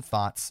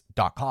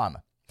 thespinningthoughts.com.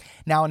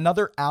 Now,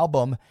 another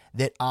album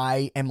that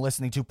I am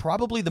listening to,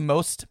 probably the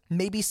most,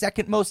 maybe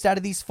second most out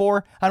of these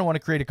four, I don't want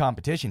to create a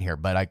competition here,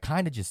 but I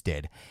kind of just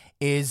did,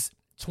 is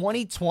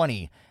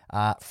 2020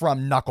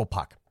 from Knuckle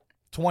Puck,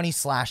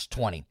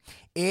 20/20.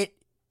 It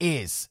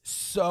is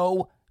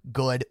so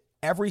good.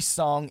 Every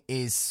song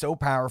is so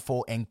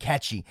powerful and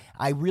catchy.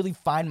 I really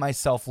find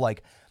myself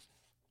like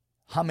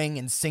humming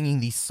and singing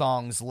these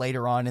songs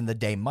later on in the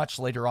day, much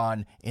later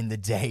on in the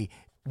day,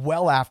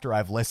 well after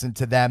I've listened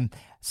to them.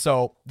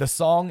 So the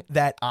song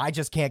that I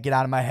just can't get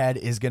out of my head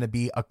is going to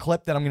be a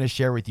clip that I'm going to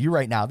share with you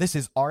right now. This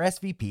is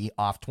RSVP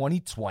off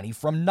 2020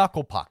 from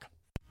Knuckle Puck.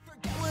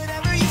 Forget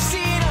whatever you've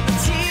seen on the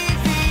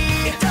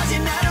TV. It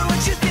doesn't matter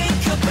what you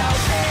think about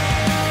me.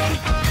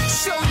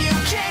 So you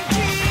can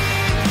keep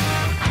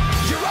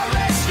your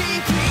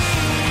RSVP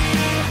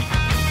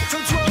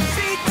from 12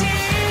 feet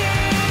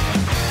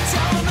deep.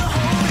 Tell them to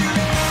hold your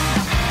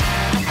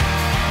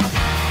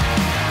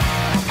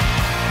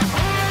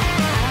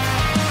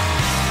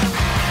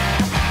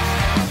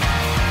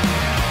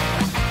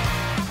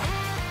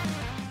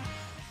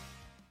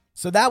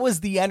So that was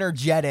the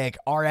energetic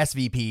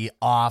RSVP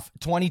off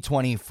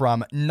 2020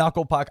 from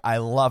Knuckle Puck. I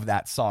love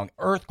that song.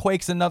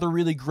 Earthquake's another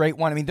really great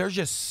one. I mean, there's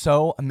just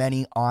so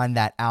many on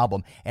that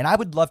album. And I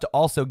would love to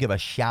also give a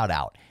shout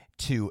out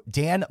to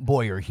Dan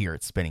Boyer here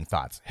at Spinning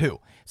Thoughts, who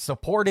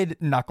supported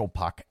Knuckle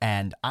Puck.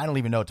 And I don't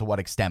even know to what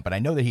extent, but I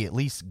know that he at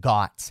least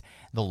got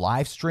the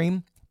live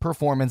stream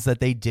performance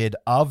that they did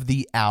of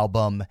the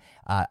album,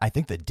 I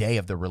think the day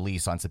of the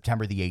release on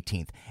September the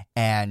 18th.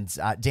 And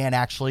Dan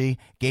actually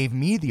gave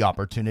me the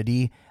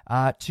opportunity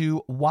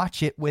to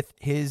watch it with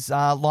his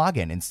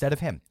login instead of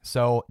him.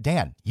 So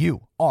Dan,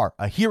 you are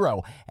a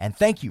hero, and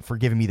thank you for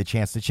giving me the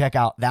chance to check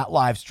out that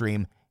live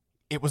stream.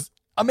 It was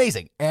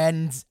amazing,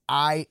 and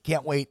I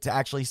can't wait to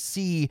actually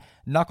see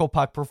Knuckle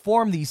Puck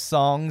perform these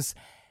songs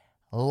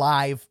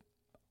live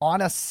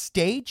on a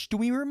stage. Do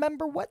we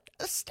remember what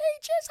a stage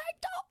is? I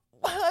don't.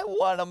 I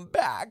want them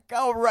back.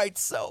 All right,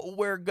 so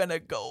we're gonna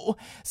go,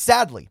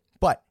 sadly,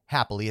 but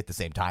happily at the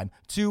same time,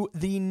 to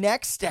the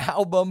next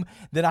album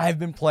that I've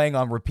been playing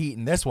on repeat.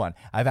 And this one,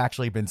 I've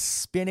actually been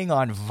spinning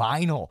on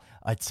vinyl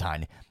a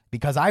ton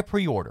because I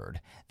pre-ordered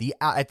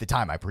at the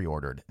time I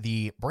pre-ordered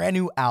the brand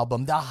new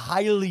album, the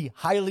highly,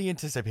 highly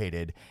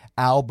anticipated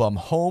album,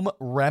 Home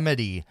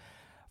Remedy,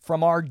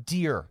 from our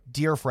dear,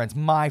 dear friends,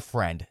 my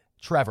friend,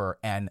 Trevor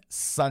and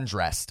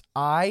Sundressed.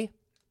 I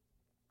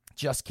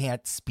just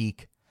can't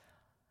speak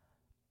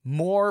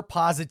more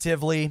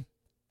positively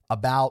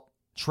about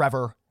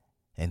Trevor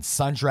and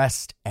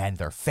Sundressed and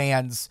their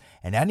fans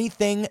and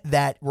anything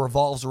that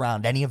revolves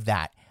around any of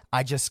that.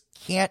 I just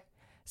can't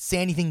say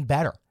anything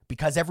better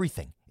because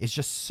everything is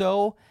just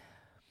so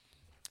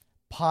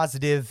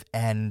positive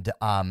and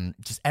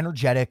just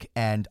energetic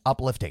and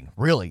uplifting,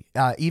 really.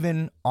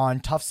 Even on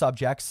tough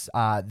subjects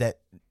that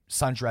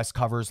Sundressed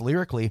covers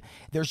lyrically,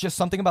 there's just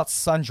something about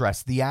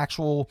Sundressed, the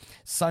actual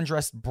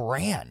Sundressed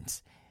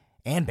brand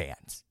and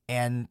bands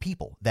and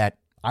people that,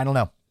 I don't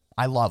know,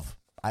 I love.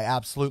 I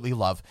absolutely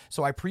love.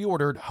 So I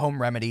pre-ordered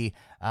Home Remedy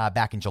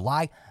back in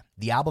July.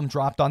 The album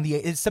dropped on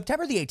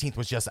September the 18th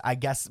was just, I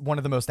guess, one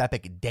of the most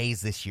epic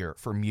days this year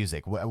for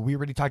music. We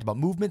already talked about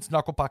Movements,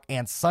 Knuckle Puck,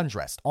 and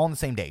Sundressed all on the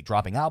same day,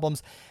 dropping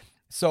albums.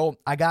 So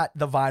I got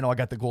the vinyl, I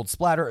got the gold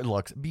splatter. It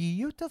looks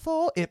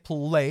beautiful. It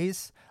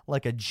plays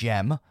like a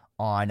gem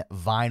on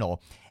vinyl.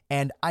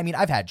 And I mean,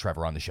 I've had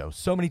Trevor on the show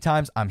so many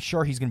times. I'm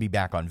sure he's going to be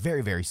back on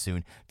very, very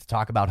soon to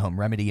talk about Home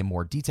Remedy in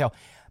more detail.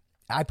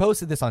 I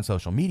posted this on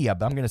social media,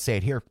 but I'm going to say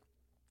it here.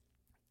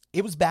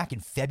 It was back in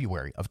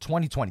February of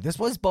 2020. This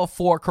was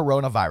before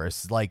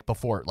coronavirus,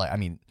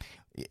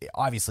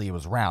 obviously it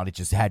was around. It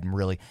just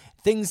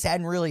things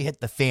hadn't really hit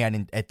the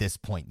fan at this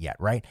point yet,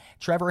 right?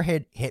 Trevor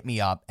had hit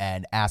me up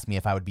and asked me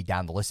if I would be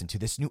down to listen to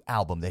this new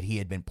album that he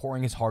had been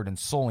pouring his heart and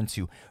soul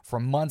into for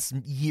months,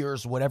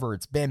 years, whatever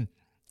it's been.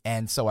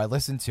 And so I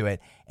listened to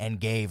it and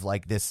gave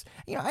like this,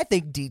 I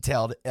think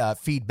detailed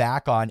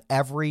feedback on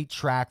every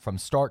track from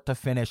start to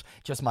finish.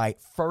 Just my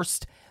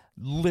first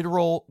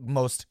literal,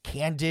 most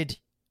candid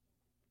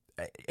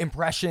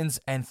impressions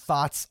and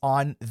thoughts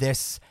on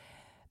this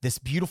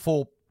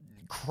beautiful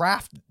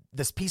craft,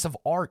 this piece of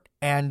art.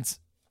 And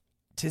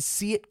to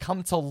see it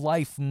come to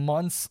life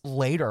months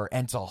later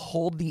and to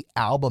hold the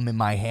album in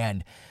my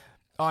hand,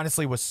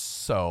 honestly was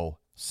so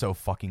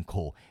fucking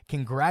cool.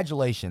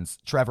 Congratulations,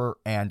 Trevor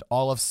and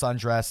all of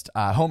Sundressed.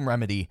 Home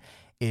Remedy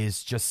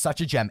is just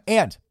such a gem.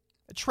 And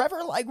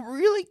Trevor like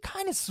really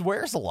kind of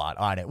swears a lot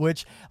on it,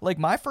 which like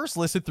my first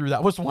listen through,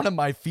 that was one of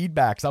my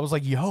feedbacks. I was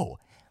like, yo,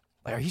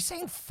 are you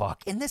saying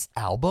fuck in this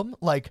album?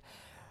 Like,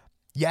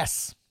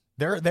 yes,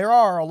 there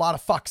are a lot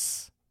of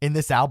fucks in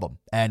this album,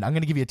 and I'm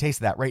going to give you a taste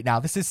of that right now.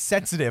 This is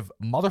Sensitive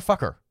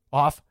Motherfucker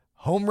off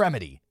Home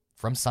Remedy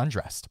from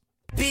Sundressed.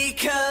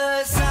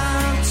 Because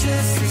I'm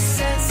just a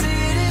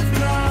sensitive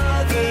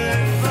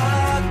motherfucker.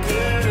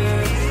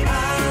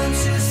 I'm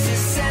just a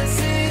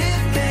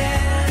sensitive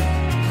man.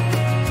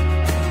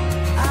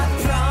 I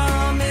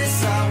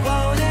promise I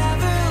won't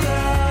ever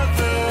love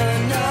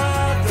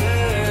another.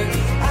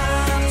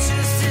 I'm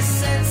just a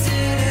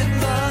sensitive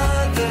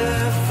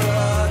motherfucker.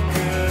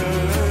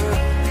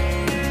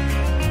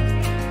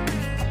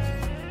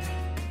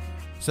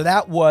 So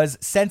that was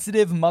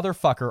Sensitive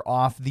Motherfucker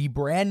off the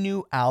brand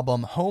new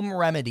album Home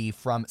Remedy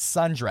from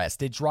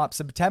Sundressed. It dropped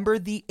September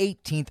the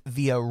 18th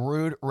via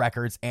Rude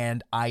Records,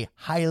 and I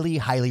highly,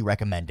 highly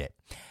recommend it.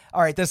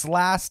 All right, this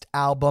last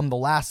album, the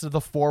last of the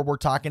four we're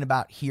talking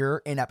about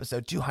here in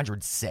episode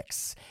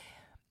 206,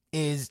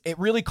 it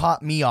really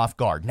caught me off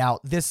guard.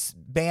 Now, this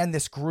band,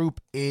 this group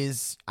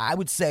is, I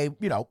would say,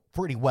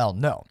 pretty well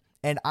known.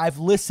 And I've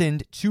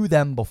listened to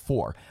them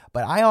before,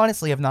 but I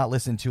honestly have not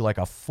listened to like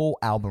a full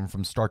album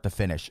from start to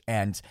finish.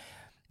 And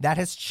that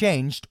has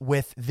changed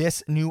with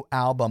this new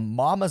album,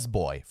 Mama's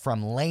Boy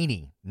from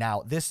LANY.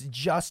 Now, this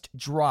just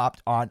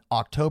dropped on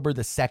October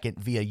the 2nd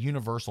via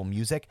Universal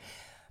Music.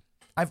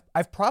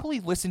 I've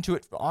probably listened to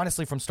it,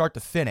 honestly, from start to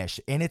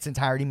finish in its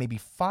entirety, maybe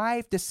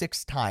 5 to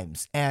 6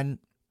 times. And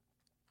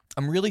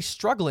I'm really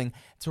struggling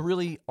to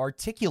really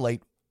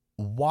articulate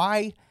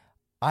why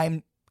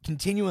I'm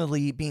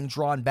continually being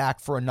drawn back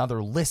for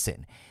another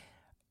listen.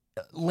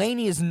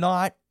 LANY is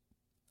not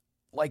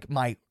like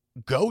my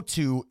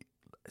go-to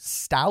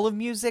style of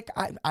music.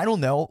 I don't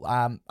know.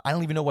 I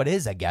don't even know what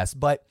is, I guess,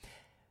 but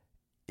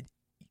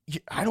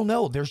I don't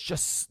know. There's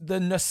just the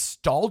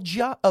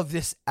nostalgia of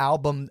this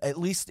album. At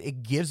least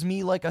it gives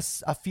me like a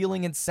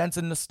feeling and sense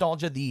of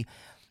nostalgia. The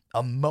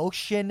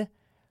emotion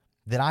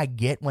that I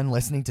get when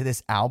listening to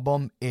this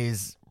album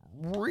is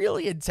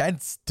really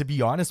intense, to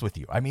be honest with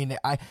you. I mean,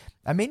 I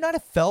may not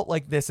have felt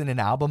like this in an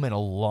album in a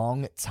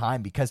long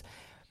time, because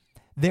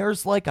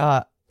there's like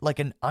an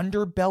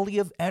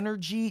underbelly of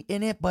energy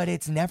in it, but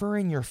it's never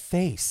in your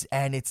face.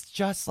 And it's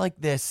just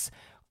like this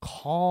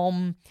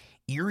calm,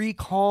 eerie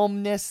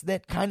calmness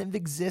that kind of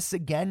exists,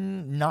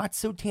 again, not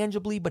so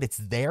tangibly, but it's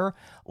there.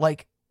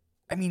 Like,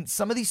 I mean,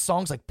 some of these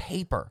songs like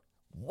Paper,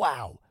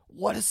 wow,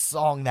 what a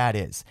song that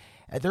is.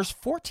 There's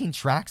 14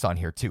 tracks on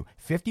here too,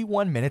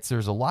 51 minutes.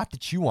 There's a lot to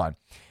chew on,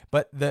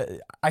 but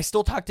I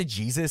Still Talk to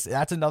Jesus,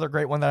 that's another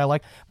great one that I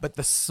like. But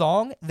the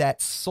song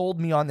that sold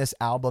me on this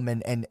album,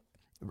 and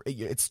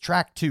it's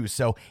track 2,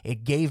 so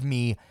it gave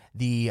me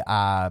the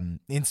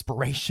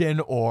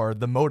inspiration or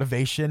the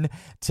motivation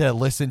to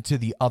listen to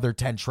the other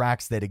 10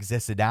 tracks that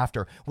existed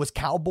after, was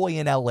Cowboy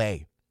in LA.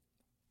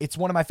 It's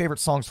one of my favorite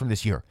songs from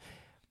this year.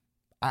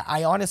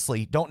 I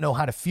honestly don't know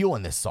how to feel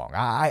in this song.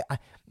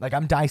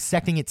 I'm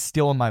dissecting it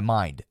still in my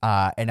mind.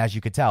 And as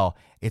you could tell,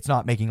 it's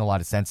not making a lot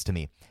of sense to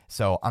me.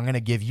 So I'm going to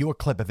give you a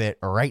clip of it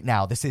right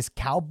now. This is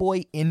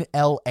Cowboy in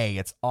LA.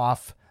 It's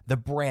off the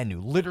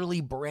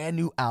literally brand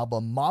new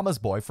album, Mama's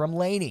Boy from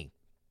LANY.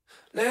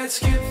 Let's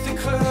skip the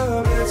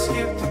club, let's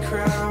skip the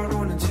crowd.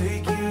 Wanna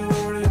take you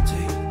on a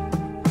date.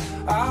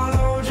 I'll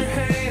hold your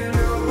hand,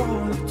 I'll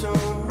hold the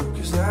door,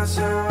 'cause that's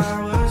how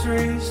I was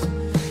raised.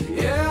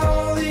 Yeah,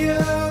 all the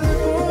other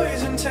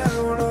boys in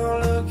town all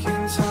look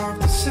and talk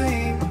the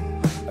same,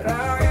 but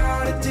I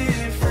got a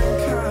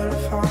different kind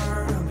of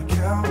heart. I'm a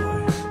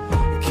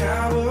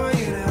cowboy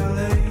in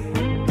LA.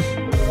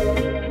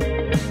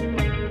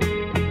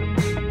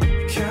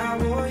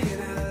 Cowboy in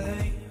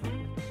LA.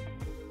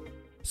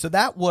 So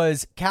that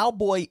was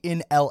Cowboy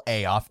in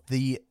LA off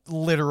the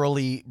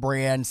literally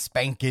brand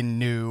spanking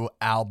new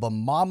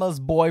album,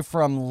 Mama's Boy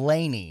from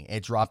LANY.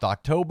 It dropped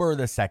October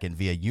the 2nd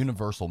via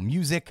Universal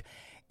Music.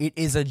 It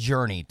is a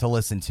journey to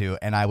listen to,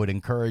 and I would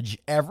encourage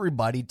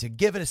everybody to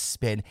give it a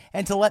spin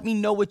and to let me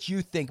know what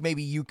you think.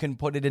 Maybe you can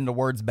put it into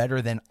words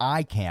better than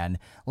I can.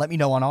 Let me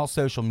know on all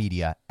social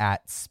media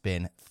at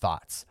Spin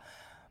Thoughts.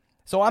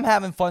 So I'm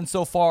having fun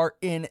so far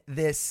in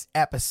this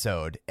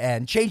episode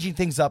and changing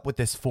things up with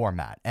this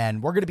format.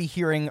 And we're going to be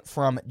hearing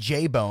from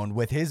J-Bone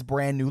with his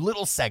brand new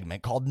little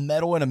segment called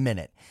Metal in a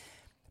Minute.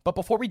 But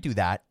before we do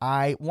that,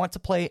 I want to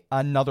play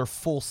another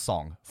full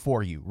song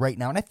for you right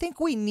now. And I think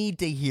we need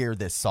to hear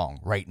this song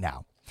right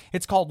now.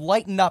 It's called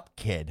Lighten Up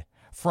Kid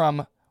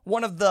from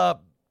one of the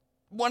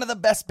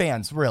best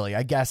bands, really.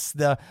 I guess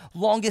the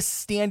longest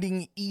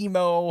standing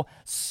emo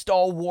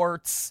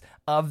stalwarts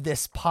of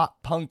this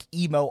pop punk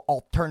emo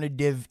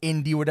alternative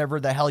indie, whatever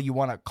the hell you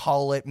want to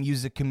call it,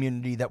 music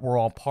community that we're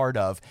all part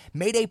of.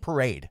 Mayday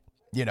Parade.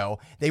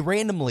 They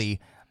randomly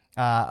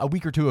a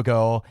week or two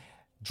ago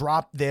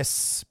dropped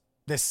this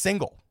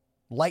single,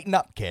 Lighten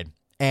Up Kid.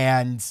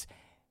 And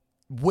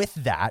with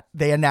that,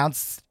 they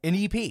announced an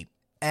EP.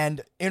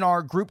 And in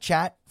our group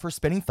chat for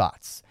Spinning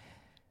Thoughts,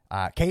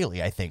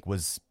 Kaylee, I think,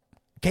 was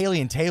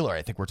Kaylee and Taylor,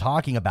 I think, were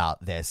talking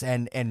about this,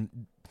 and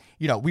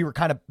we were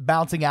kind of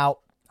bouncing out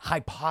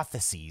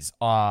hypotheses,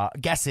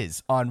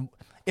 guesses on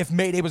if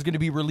Mayday was going to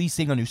be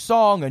releasing a new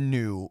song, a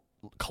new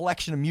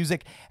collection of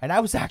music, and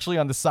I was actually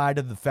on the side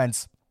of the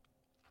fence.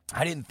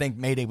 I didn't think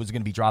Mayday was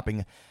going to be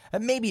dropping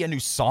maybe a new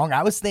song.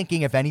 I was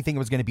thinking, if anything, it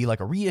was going to be like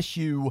a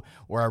reissue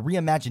or a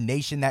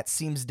reimagination. That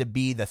seems to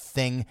be the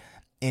thing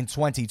in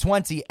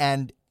 2020,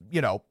 and,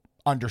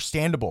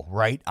 understandable,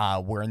 right?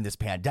 We're in this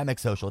pandemic,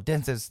 social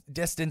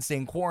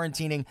distancing,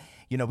 quarantining.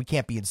 We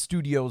can't be in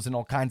studios and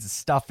all kinds of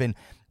stuff, and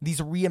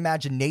these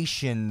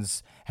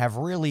reimaginations have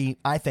really,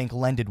 I think,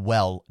 lended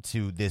well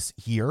to this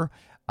here.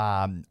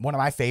 One of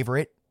my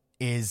favorite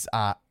is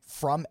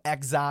From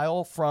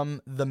Exile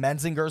from the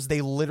Menzingers. They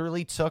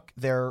literally took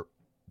their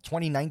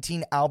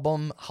 2019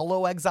 album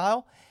Hello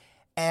Exile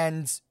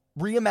and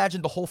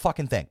reimagined the whole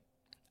fucking thing.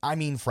 I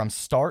mean, from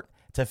start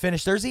to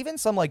finish. There's even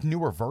some like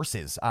newer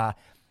verses. I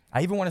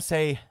even want to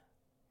say,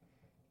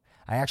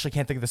 I actually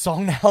can't think of the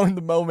song now in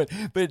the moment,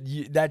 but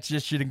that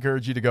just should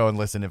encourage you to go and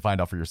listen and find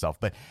out for yourself.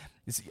 But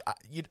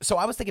so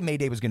I was thinking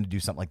Mayday was going to do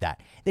something like that.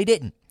 They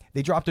didn't.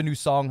 They dropped a new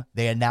song.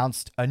 They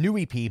announced a new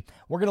EP.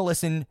 We're going to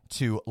listen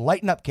to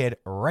Lighten Up Kid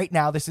right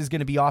now. This is going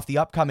to be off the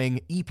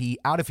upcoming EP,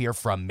 Out of Here,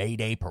 from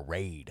Mayday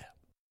Parade.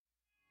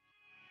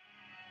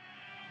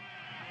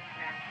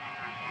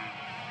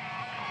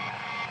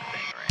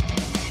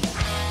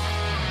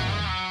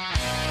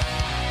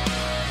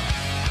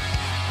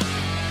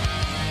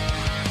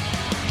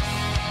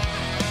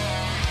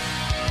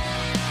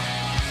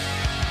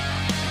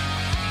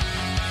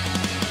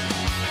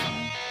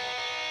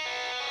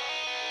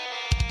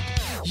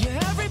 Yeah,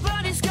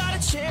 everybody's got a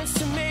chance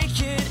to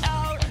make it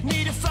out.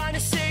 Need to find a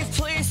safe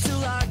place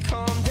till I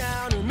calm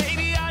down. Or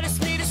maybe I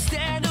just need to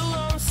stand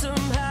alone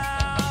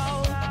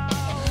somehow.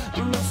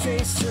 My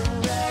face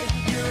turned red,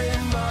 you're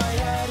in my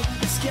head.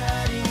 It's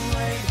getting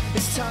late,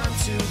 it's time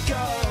to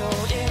go.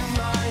 In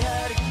my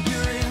head,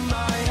 you're in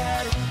my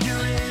head,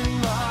 you're in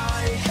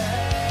my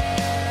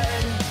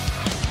head.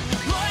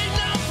 Lighten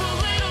up a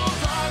little,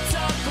 locked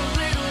up a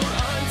little,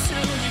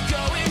 until you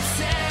go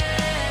insane.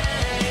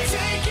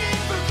 Take it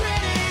for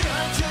granted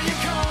until you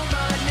call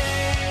my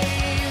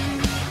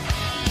name.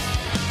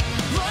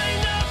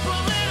 Lighten up a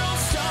little,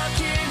 stuck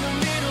in the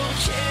middle,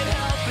 can't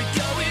help but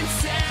go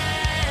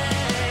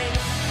insane.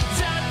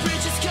 That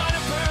bridge is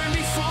gonna burn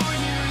before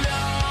you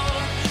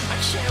know. I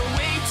can't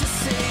wait to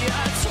say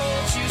I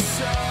told you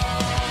so.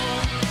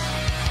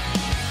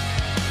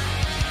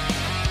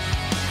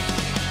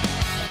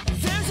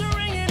 There's a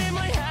ringing in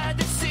my head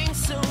that sings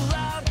so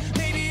loud.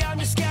 Maybe I'm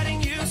just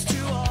getting used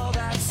to all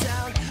that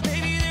sound.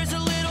 Maybe there's a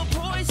little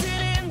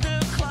poison in the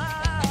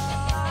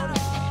cloud.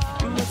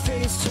 My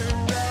face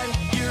turned red,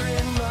 you're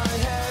in my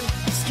head.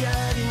 It's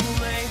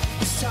getting late,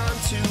 it's time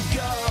to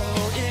go.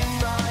 In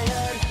my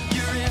head,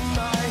 you're in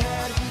my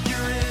head,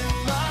 you're in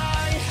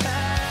my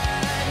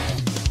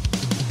head.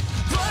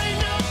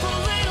 Lighten up a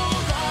little,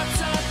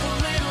 locked up a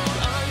little,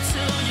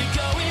 until you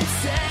go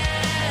insane.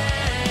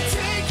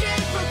 Take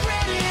it for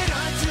granted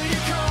until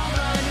you call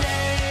my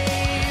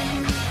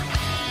name.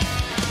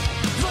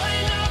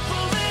 Lighten up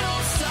a little,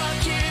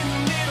 stuck in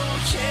the middle,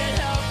 can't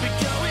help but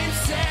go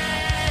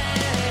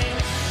insane.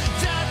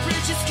 That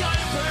bridge is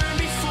gonna burn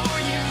before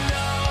you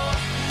know.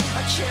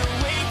 I can't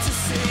wait to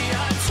say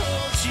I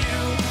told you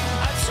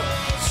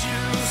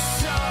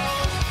so.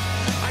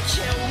 I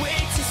can't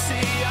wait to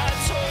say I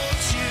told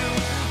you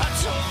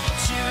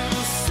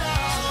so.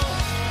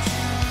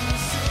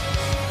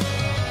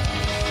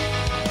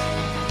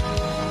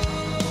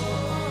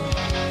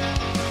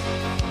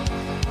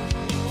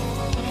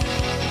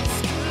 This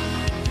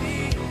could be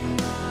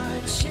my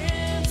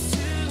chance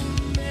to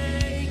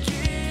make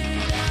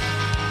it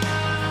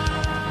out.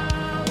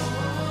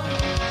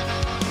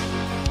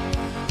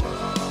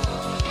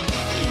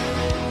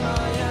 You're in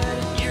my head,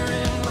 you're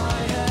in my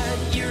head,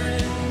 you're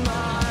in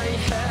my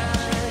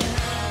head.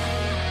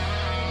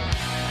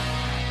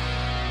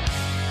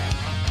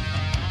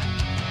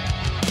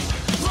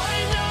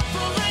 Lighten up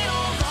a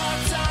little,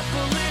 locked up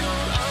a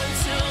little,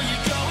 until you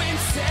go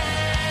insane.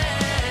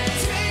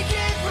 Take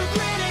it for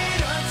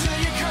granted until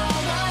you call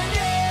my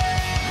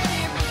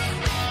name.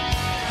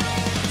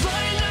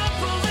 Lighten up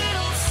a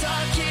little,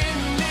 stuck in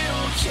the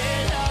middle,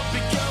 can't help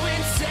but go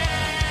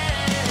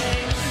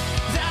insane.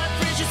 That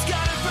bridge is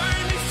gonna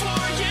burn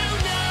before you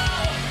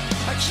know.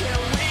 I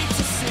can't wait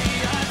to say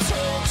I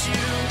told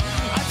you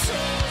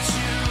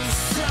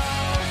so.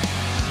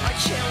 I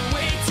can't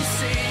wait to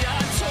say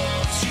I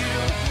told you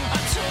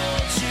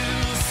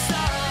so.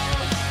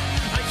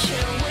 I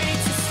can't wait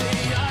to say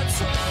I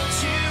told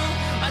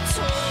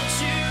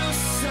you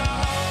so.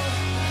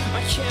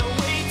 I can't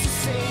wait to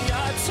say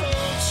I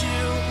told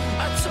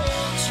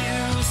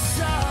you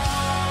so.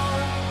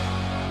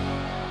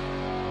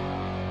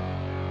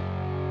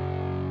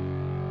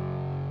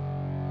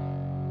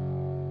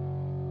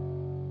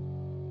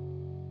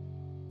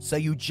 So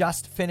you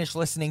just finished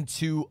listening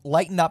to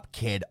Lighten Up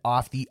Kid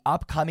off the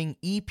upcoming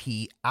EP,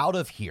 Out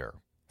of Here,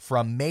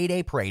 from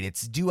Mayday Parade.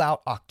 It's due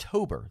out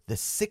October the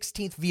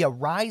 16th via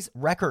Rise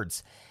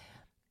Records.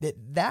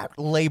 that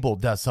label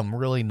does some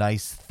really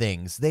nice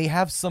things. They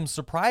have some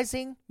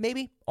surprising,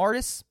 maybe,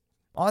 artists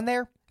on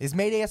there. Is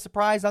Mayday a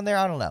surprise on there?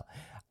 I don't know.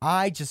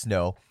 I just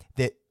know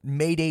that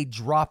Mayday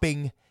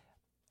dropping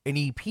an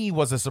EP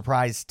was a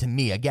surprise to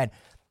me. Again,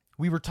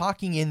 we were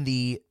talking in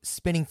the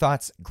Spinning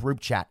Thoughts group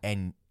chat,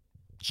 and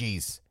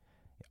geez,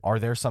 are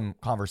there some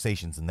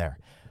conversations in there?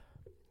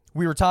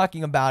 We were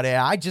talking about it.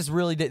 I just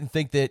really didn't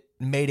think that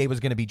Mayday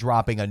was going to be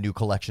dropping a new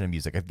collection of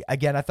music.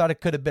 Again, I thought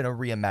it could have been a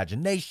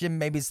reimagination,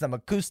 maybe some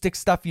acoustic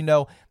stuff. You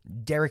know,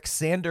 Derek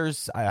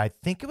Sanders, I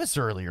think it was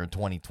earlier in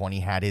 2020,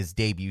 had his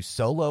debut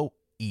solo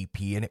EP,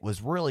 and it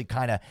was really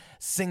kind of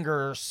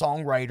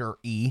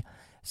singer-songwriter-y.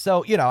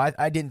 So, you know,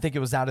 I didn't think it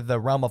was out of the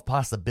realm of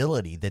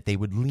possibility that they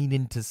would lean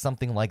into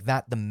something like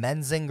that. The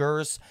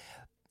Menzingers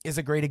is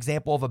a great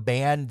example of a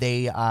band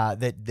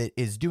that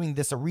is doing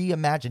this a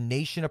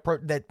reimagination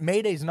approach that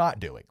Mayday's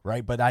not doing,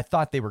 right? But I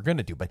thought they were going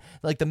to do. But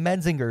like the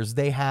Menzingers,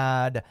 they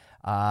had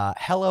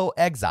Hello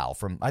Exile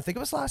from, I think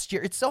it was last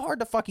year. It's so hard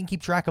to fucking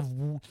keep track of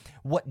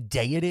what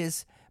day it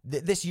is.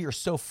 This year is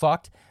so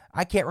fucked.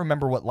 I can't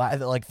remember what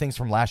like things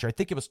from last year. I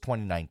think it was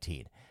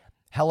 2019.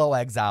 Hello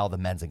Exile, the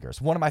Menzingers.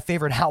 One of my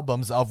favorite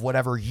albums of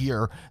whatever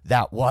year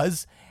that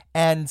was.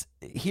 And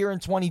here in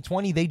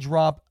 2020, they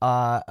drop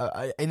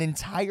an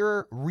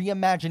entire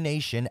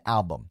reimagination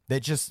album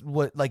that just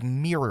like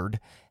mirrored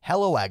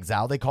Hello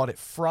Exile. They called it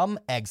From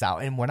Exile.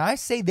 And when I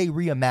say they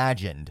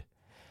reimagined,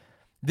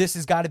 this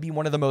has got to be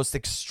one of the most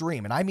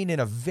extreme, and I mean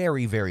in a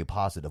very, very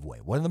positive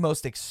way, one of the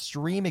most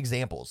extreme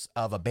examples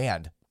of a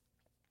band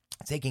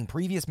taking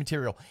previous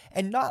material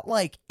and not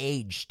like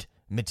aged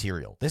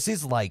material. This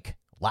is like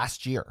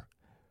last year.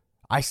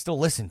 I still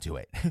listen to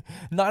it.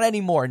 Not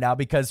anymore now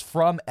because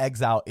From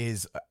Exile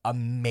is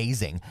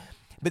amazing.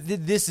 But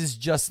this is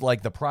just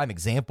like the prime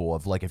example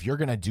of like if you're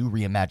going to do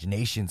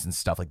reimaginations and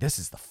stuff, like this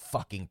is the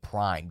fucking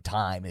prime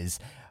time is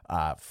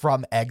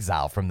From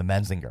Exile from the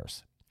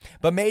Menzingers.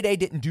 But Mayday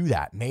didn't do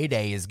that.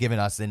 Mayday has given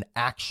us an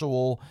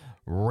actual,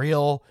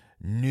 real,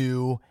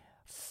 new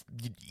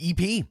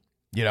EP.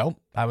 You know,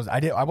 I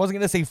wasn't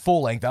going to say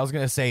full length. I was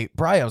going to say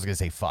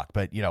fuck,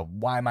 but you know,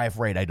 why am I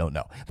afraid? I don't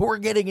know. But we're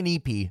getting an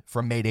EP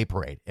from Mayday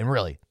Parade. And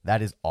really,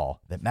 that is all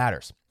that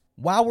matters.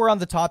 While we're on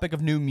the topic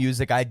of new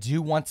music, I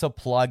do want to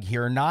plug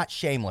here, not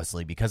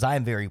shamelessly, because I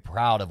am very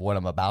proud of what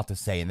I'm about to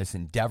say in this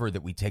endeavor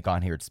that we take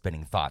on here at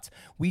Spinning Thoughts.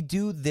 We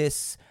do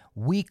this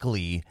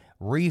weekly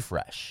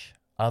refresh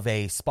of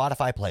a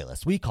Spotify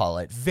playlist. We call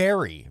it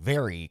very,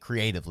 very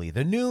creatively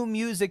the New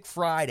Music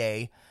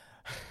Friday.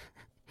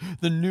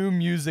 The New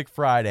Music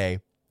Friday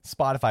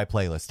Spotify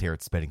playlist here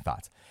at Spinning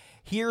Thoughts.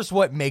 Here's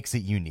what makes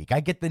it unique. I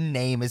get the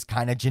name is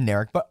kind of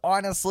generic, but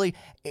honestly,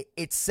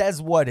 it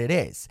says what it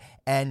is.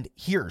 And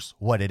here's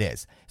what it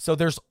is. So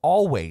there's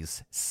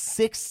always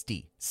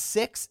 60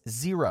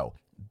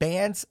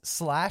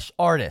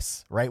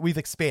 bands/artists, right? We've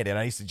expanded.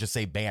 I used to just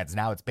say bands.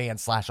 Now it's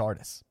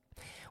bands/artists.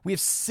 We have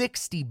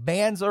 60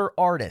 bands or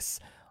artists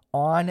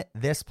on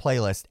this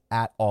playlist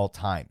at all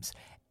times.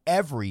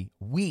 Every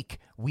week,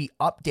 we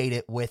update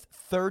it with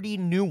 30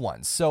 new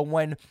ones. So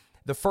when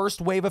the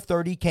first wave of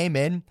 30 came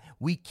in,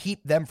 we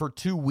keep them for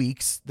 2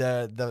 weeks.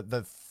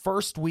 The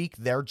first week,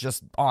 they're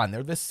just on.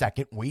 They're the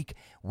second week,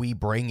 we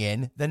bring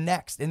in the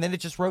next. And then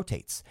it just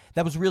rotates.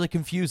 That was really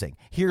confusing.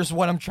 Here's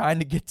what I'm trying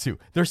to get to.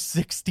 There's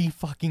 60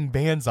 fucking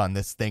bands on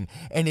this thing.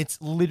 And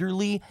it's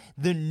literally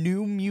the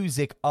new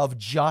music of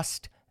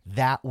just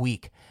that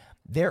week.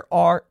 There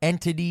are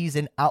entities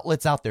and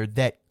outlets out there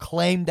that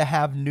claim to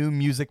have new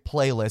music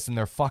playlists, and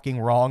they're fucking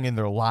wrong and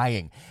they're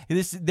lying.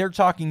 They're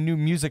talking new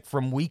music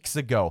from weeks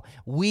ago,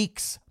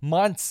 weeks,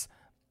 months.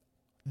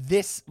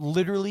 This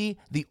literally,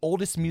 the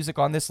oldest music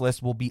on this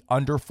list will be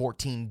under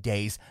 14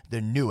 days.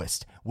 The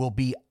newest will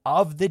be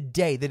of the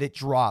day that it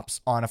drops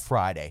on a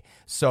Friday.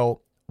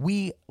 So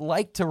we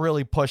like to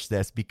really push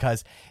this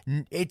because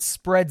it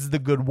spreads the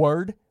good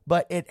word,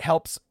 but it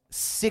helps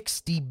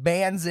 60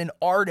 bands and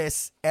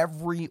artists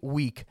every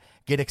week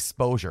get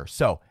exposure.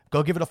 So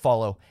go give it a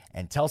follow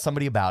and tell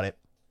somebody about it.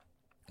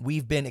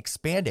 We've been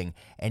expanding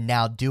and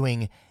now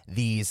doing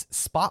these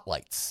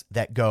spotlights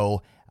that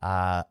go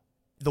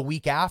the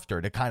week after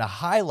to kind of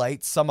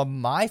highlight some of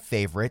my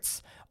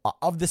favorites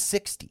of the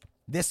 60.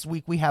 This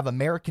week we have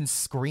American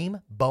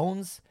Scream,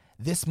 Bones,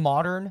 This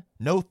Modern,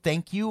 No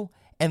Thank You,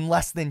 and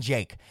Less Than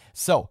Jake.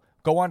 So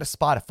go on to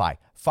Spotify,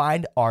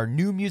 find our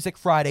New Music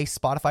Friday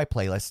Spotify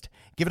playlist,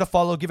 give it a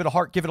follow, give it a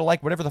heart, give it a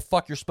like, whatever the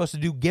fuck you're supposed to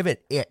do, give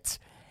it.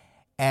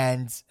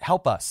 And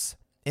help us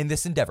in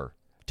this endeavor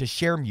to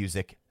share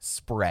music,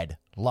 spread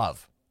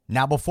love.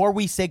 Now, before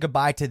we say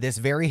goodbye to this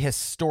very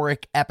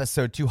historic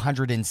episode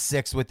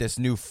 206 with this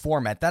new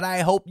format that I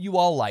hope you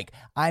all like,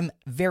 I'm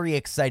very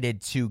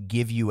excited to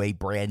give you a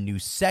brand new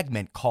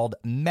segment called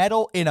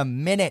Metal in a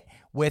Minute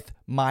with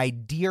my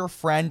dear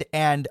friend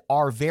and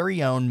our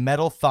very own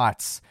Metal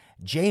Thoughts,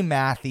 Jay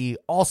Mathy,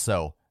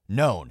 also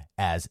known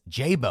as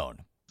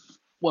J-Bone.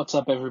 What's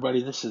up,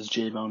 everybody? This is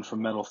J-Bone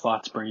from Metal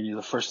Thoughts, bringing you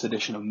the first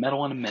edition of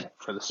Metal in a Minute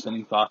for the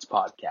Spinning Thoughts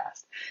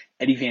podcast.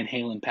 Eddie Van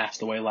Halen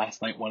passed away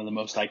last night, one of the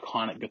most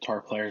iconic guitar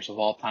players of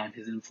all time.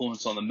 His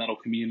influence on the metal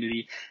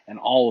community and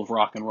all of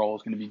rock and roll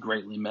is going to be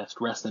greatly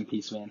missed. Rest in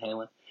peace, Van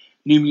Halen.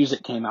 New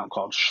music came out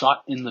called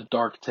Shot in the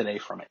Dark today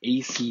from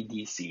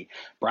AC/DC.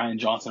 Brian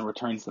Johnson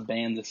returns the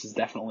band. This is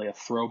definitely a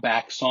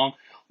throwback song.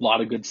 A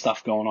lot of good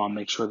stuff going on.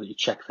 Make sure that you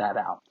check that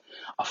out.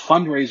 A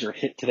fundraiser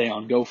hit today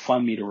on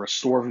GoFundMe to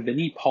restore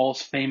Vinnie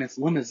Paul's famous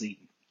limousine.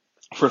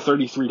 For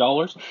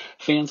 $33,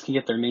 fans can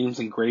get their names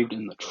engraved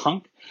in the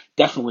trunk.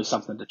 Definitely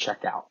something to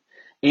check out.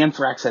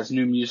 Anthrax has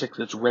new music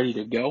that's ready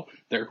to go.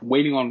 They're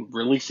waiting on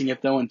releasing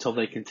it, though, until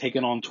they can take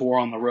it on tour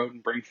on the road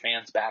and bring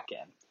fans back in.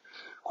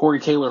 Corey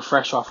Taylor,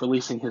 fresh off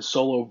releasing his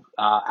solo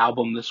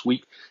album this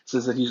week,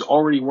 says that he's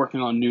already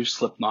working on new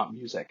Slipknot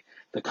music.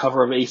 The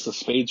cover of Ace of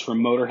Spades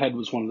from Motorhead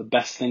was one of the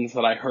best things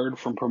that I heard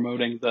from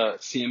promoting the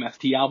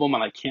CMFT album,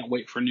 and I can't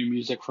wait for new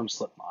music from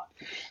Slipknot.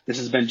 This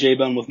has been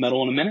J-Bone with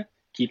Metal in a Minute.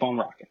 Keep on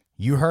rocking.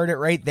 You heard it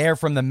right there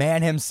from the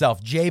man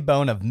himself,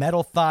 J-Bone of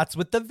Metal Thoughts,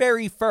 with the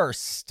very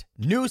first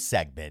new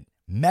segment,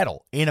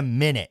 Metal in a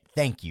Minute.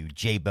 Thank you,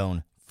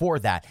 J-Bone, for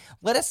that.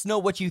 Let us know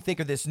what you think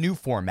of this new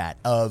format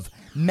of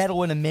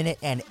Metal in a Minute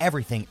and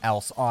everything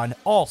else on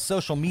all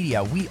social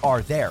media. We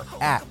are there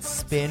at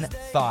Spin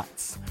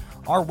Thoughts.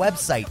 Our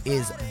website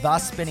is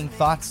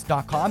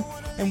thespinningthoughts.com,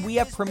 and we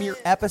have premiere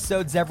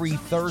episodes every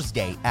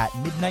Thursday at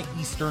midnight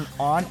Eastern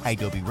on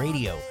iDoby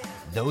Radio.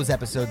 Those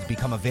episodes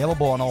become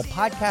available on all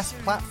podcast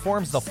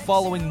platforms the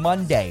following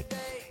Monday.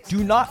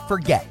 Do not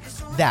forget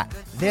that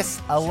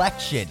this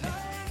election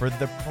for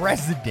the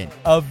President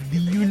of the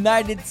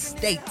United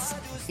States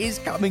is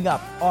coming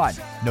up on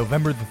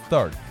November the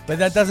 3rd. But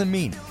that doesn't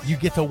mean you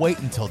get to wait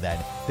until then.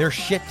 There's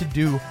shit to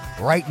do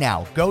right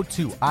now. Go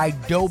to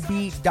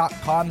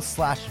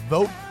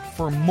idobi.com/vote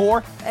for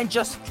more and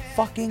just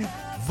fucking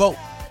vote.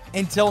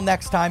 Until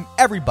next time,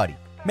 everybody,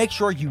 make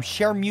sure you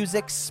share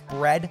music,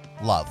 spread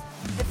love.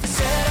 If you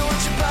said I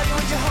want your body,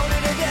 would you hold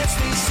it against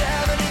me?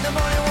 7 in the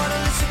morning, wanna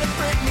listen to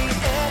Britney.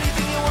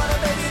 Anything you wanna,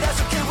 baby, that's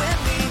okay with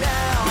me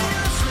now.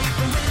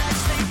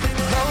 Sleeping,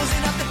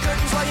 closing up the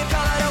curtains while you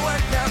call out of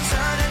work now.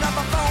 Turning off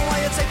my phone while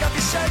you take off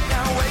your shirt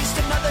now. Waste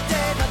another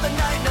day, another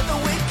night, another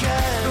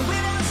weekend.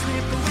 Without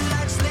sleeping, we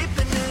like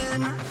sleeping in.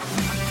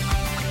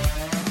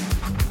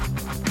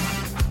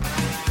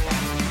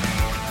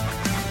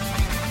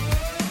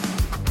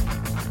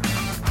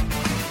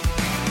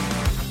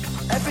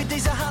 Every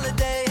day's a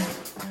holiday.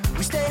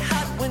 We stay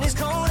hot when it's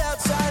cold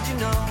outside, you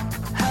know.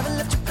 Haven't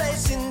left your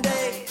place in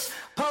days.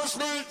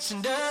 Postmates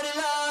and dirty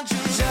laundry.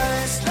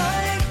 Just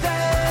like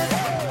that.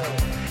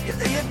 Yeah,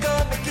 there you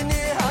go, making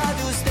it hard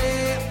to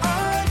stay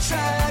on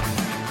track.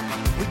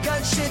 We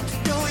got shit to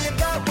do, you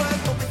got work,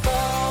 but we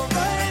fall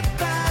right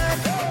back.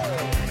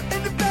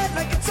 In the bed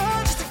like it's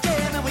all just a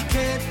game, and we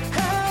can't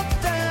help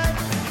that.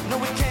 No,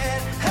 we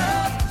can't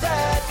help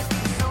that.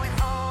 So we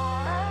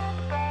fall right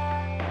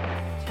back,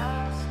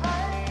 just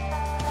like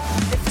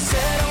that. If you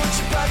said I want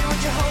your body,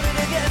 would you hold it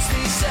against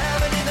me?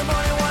 7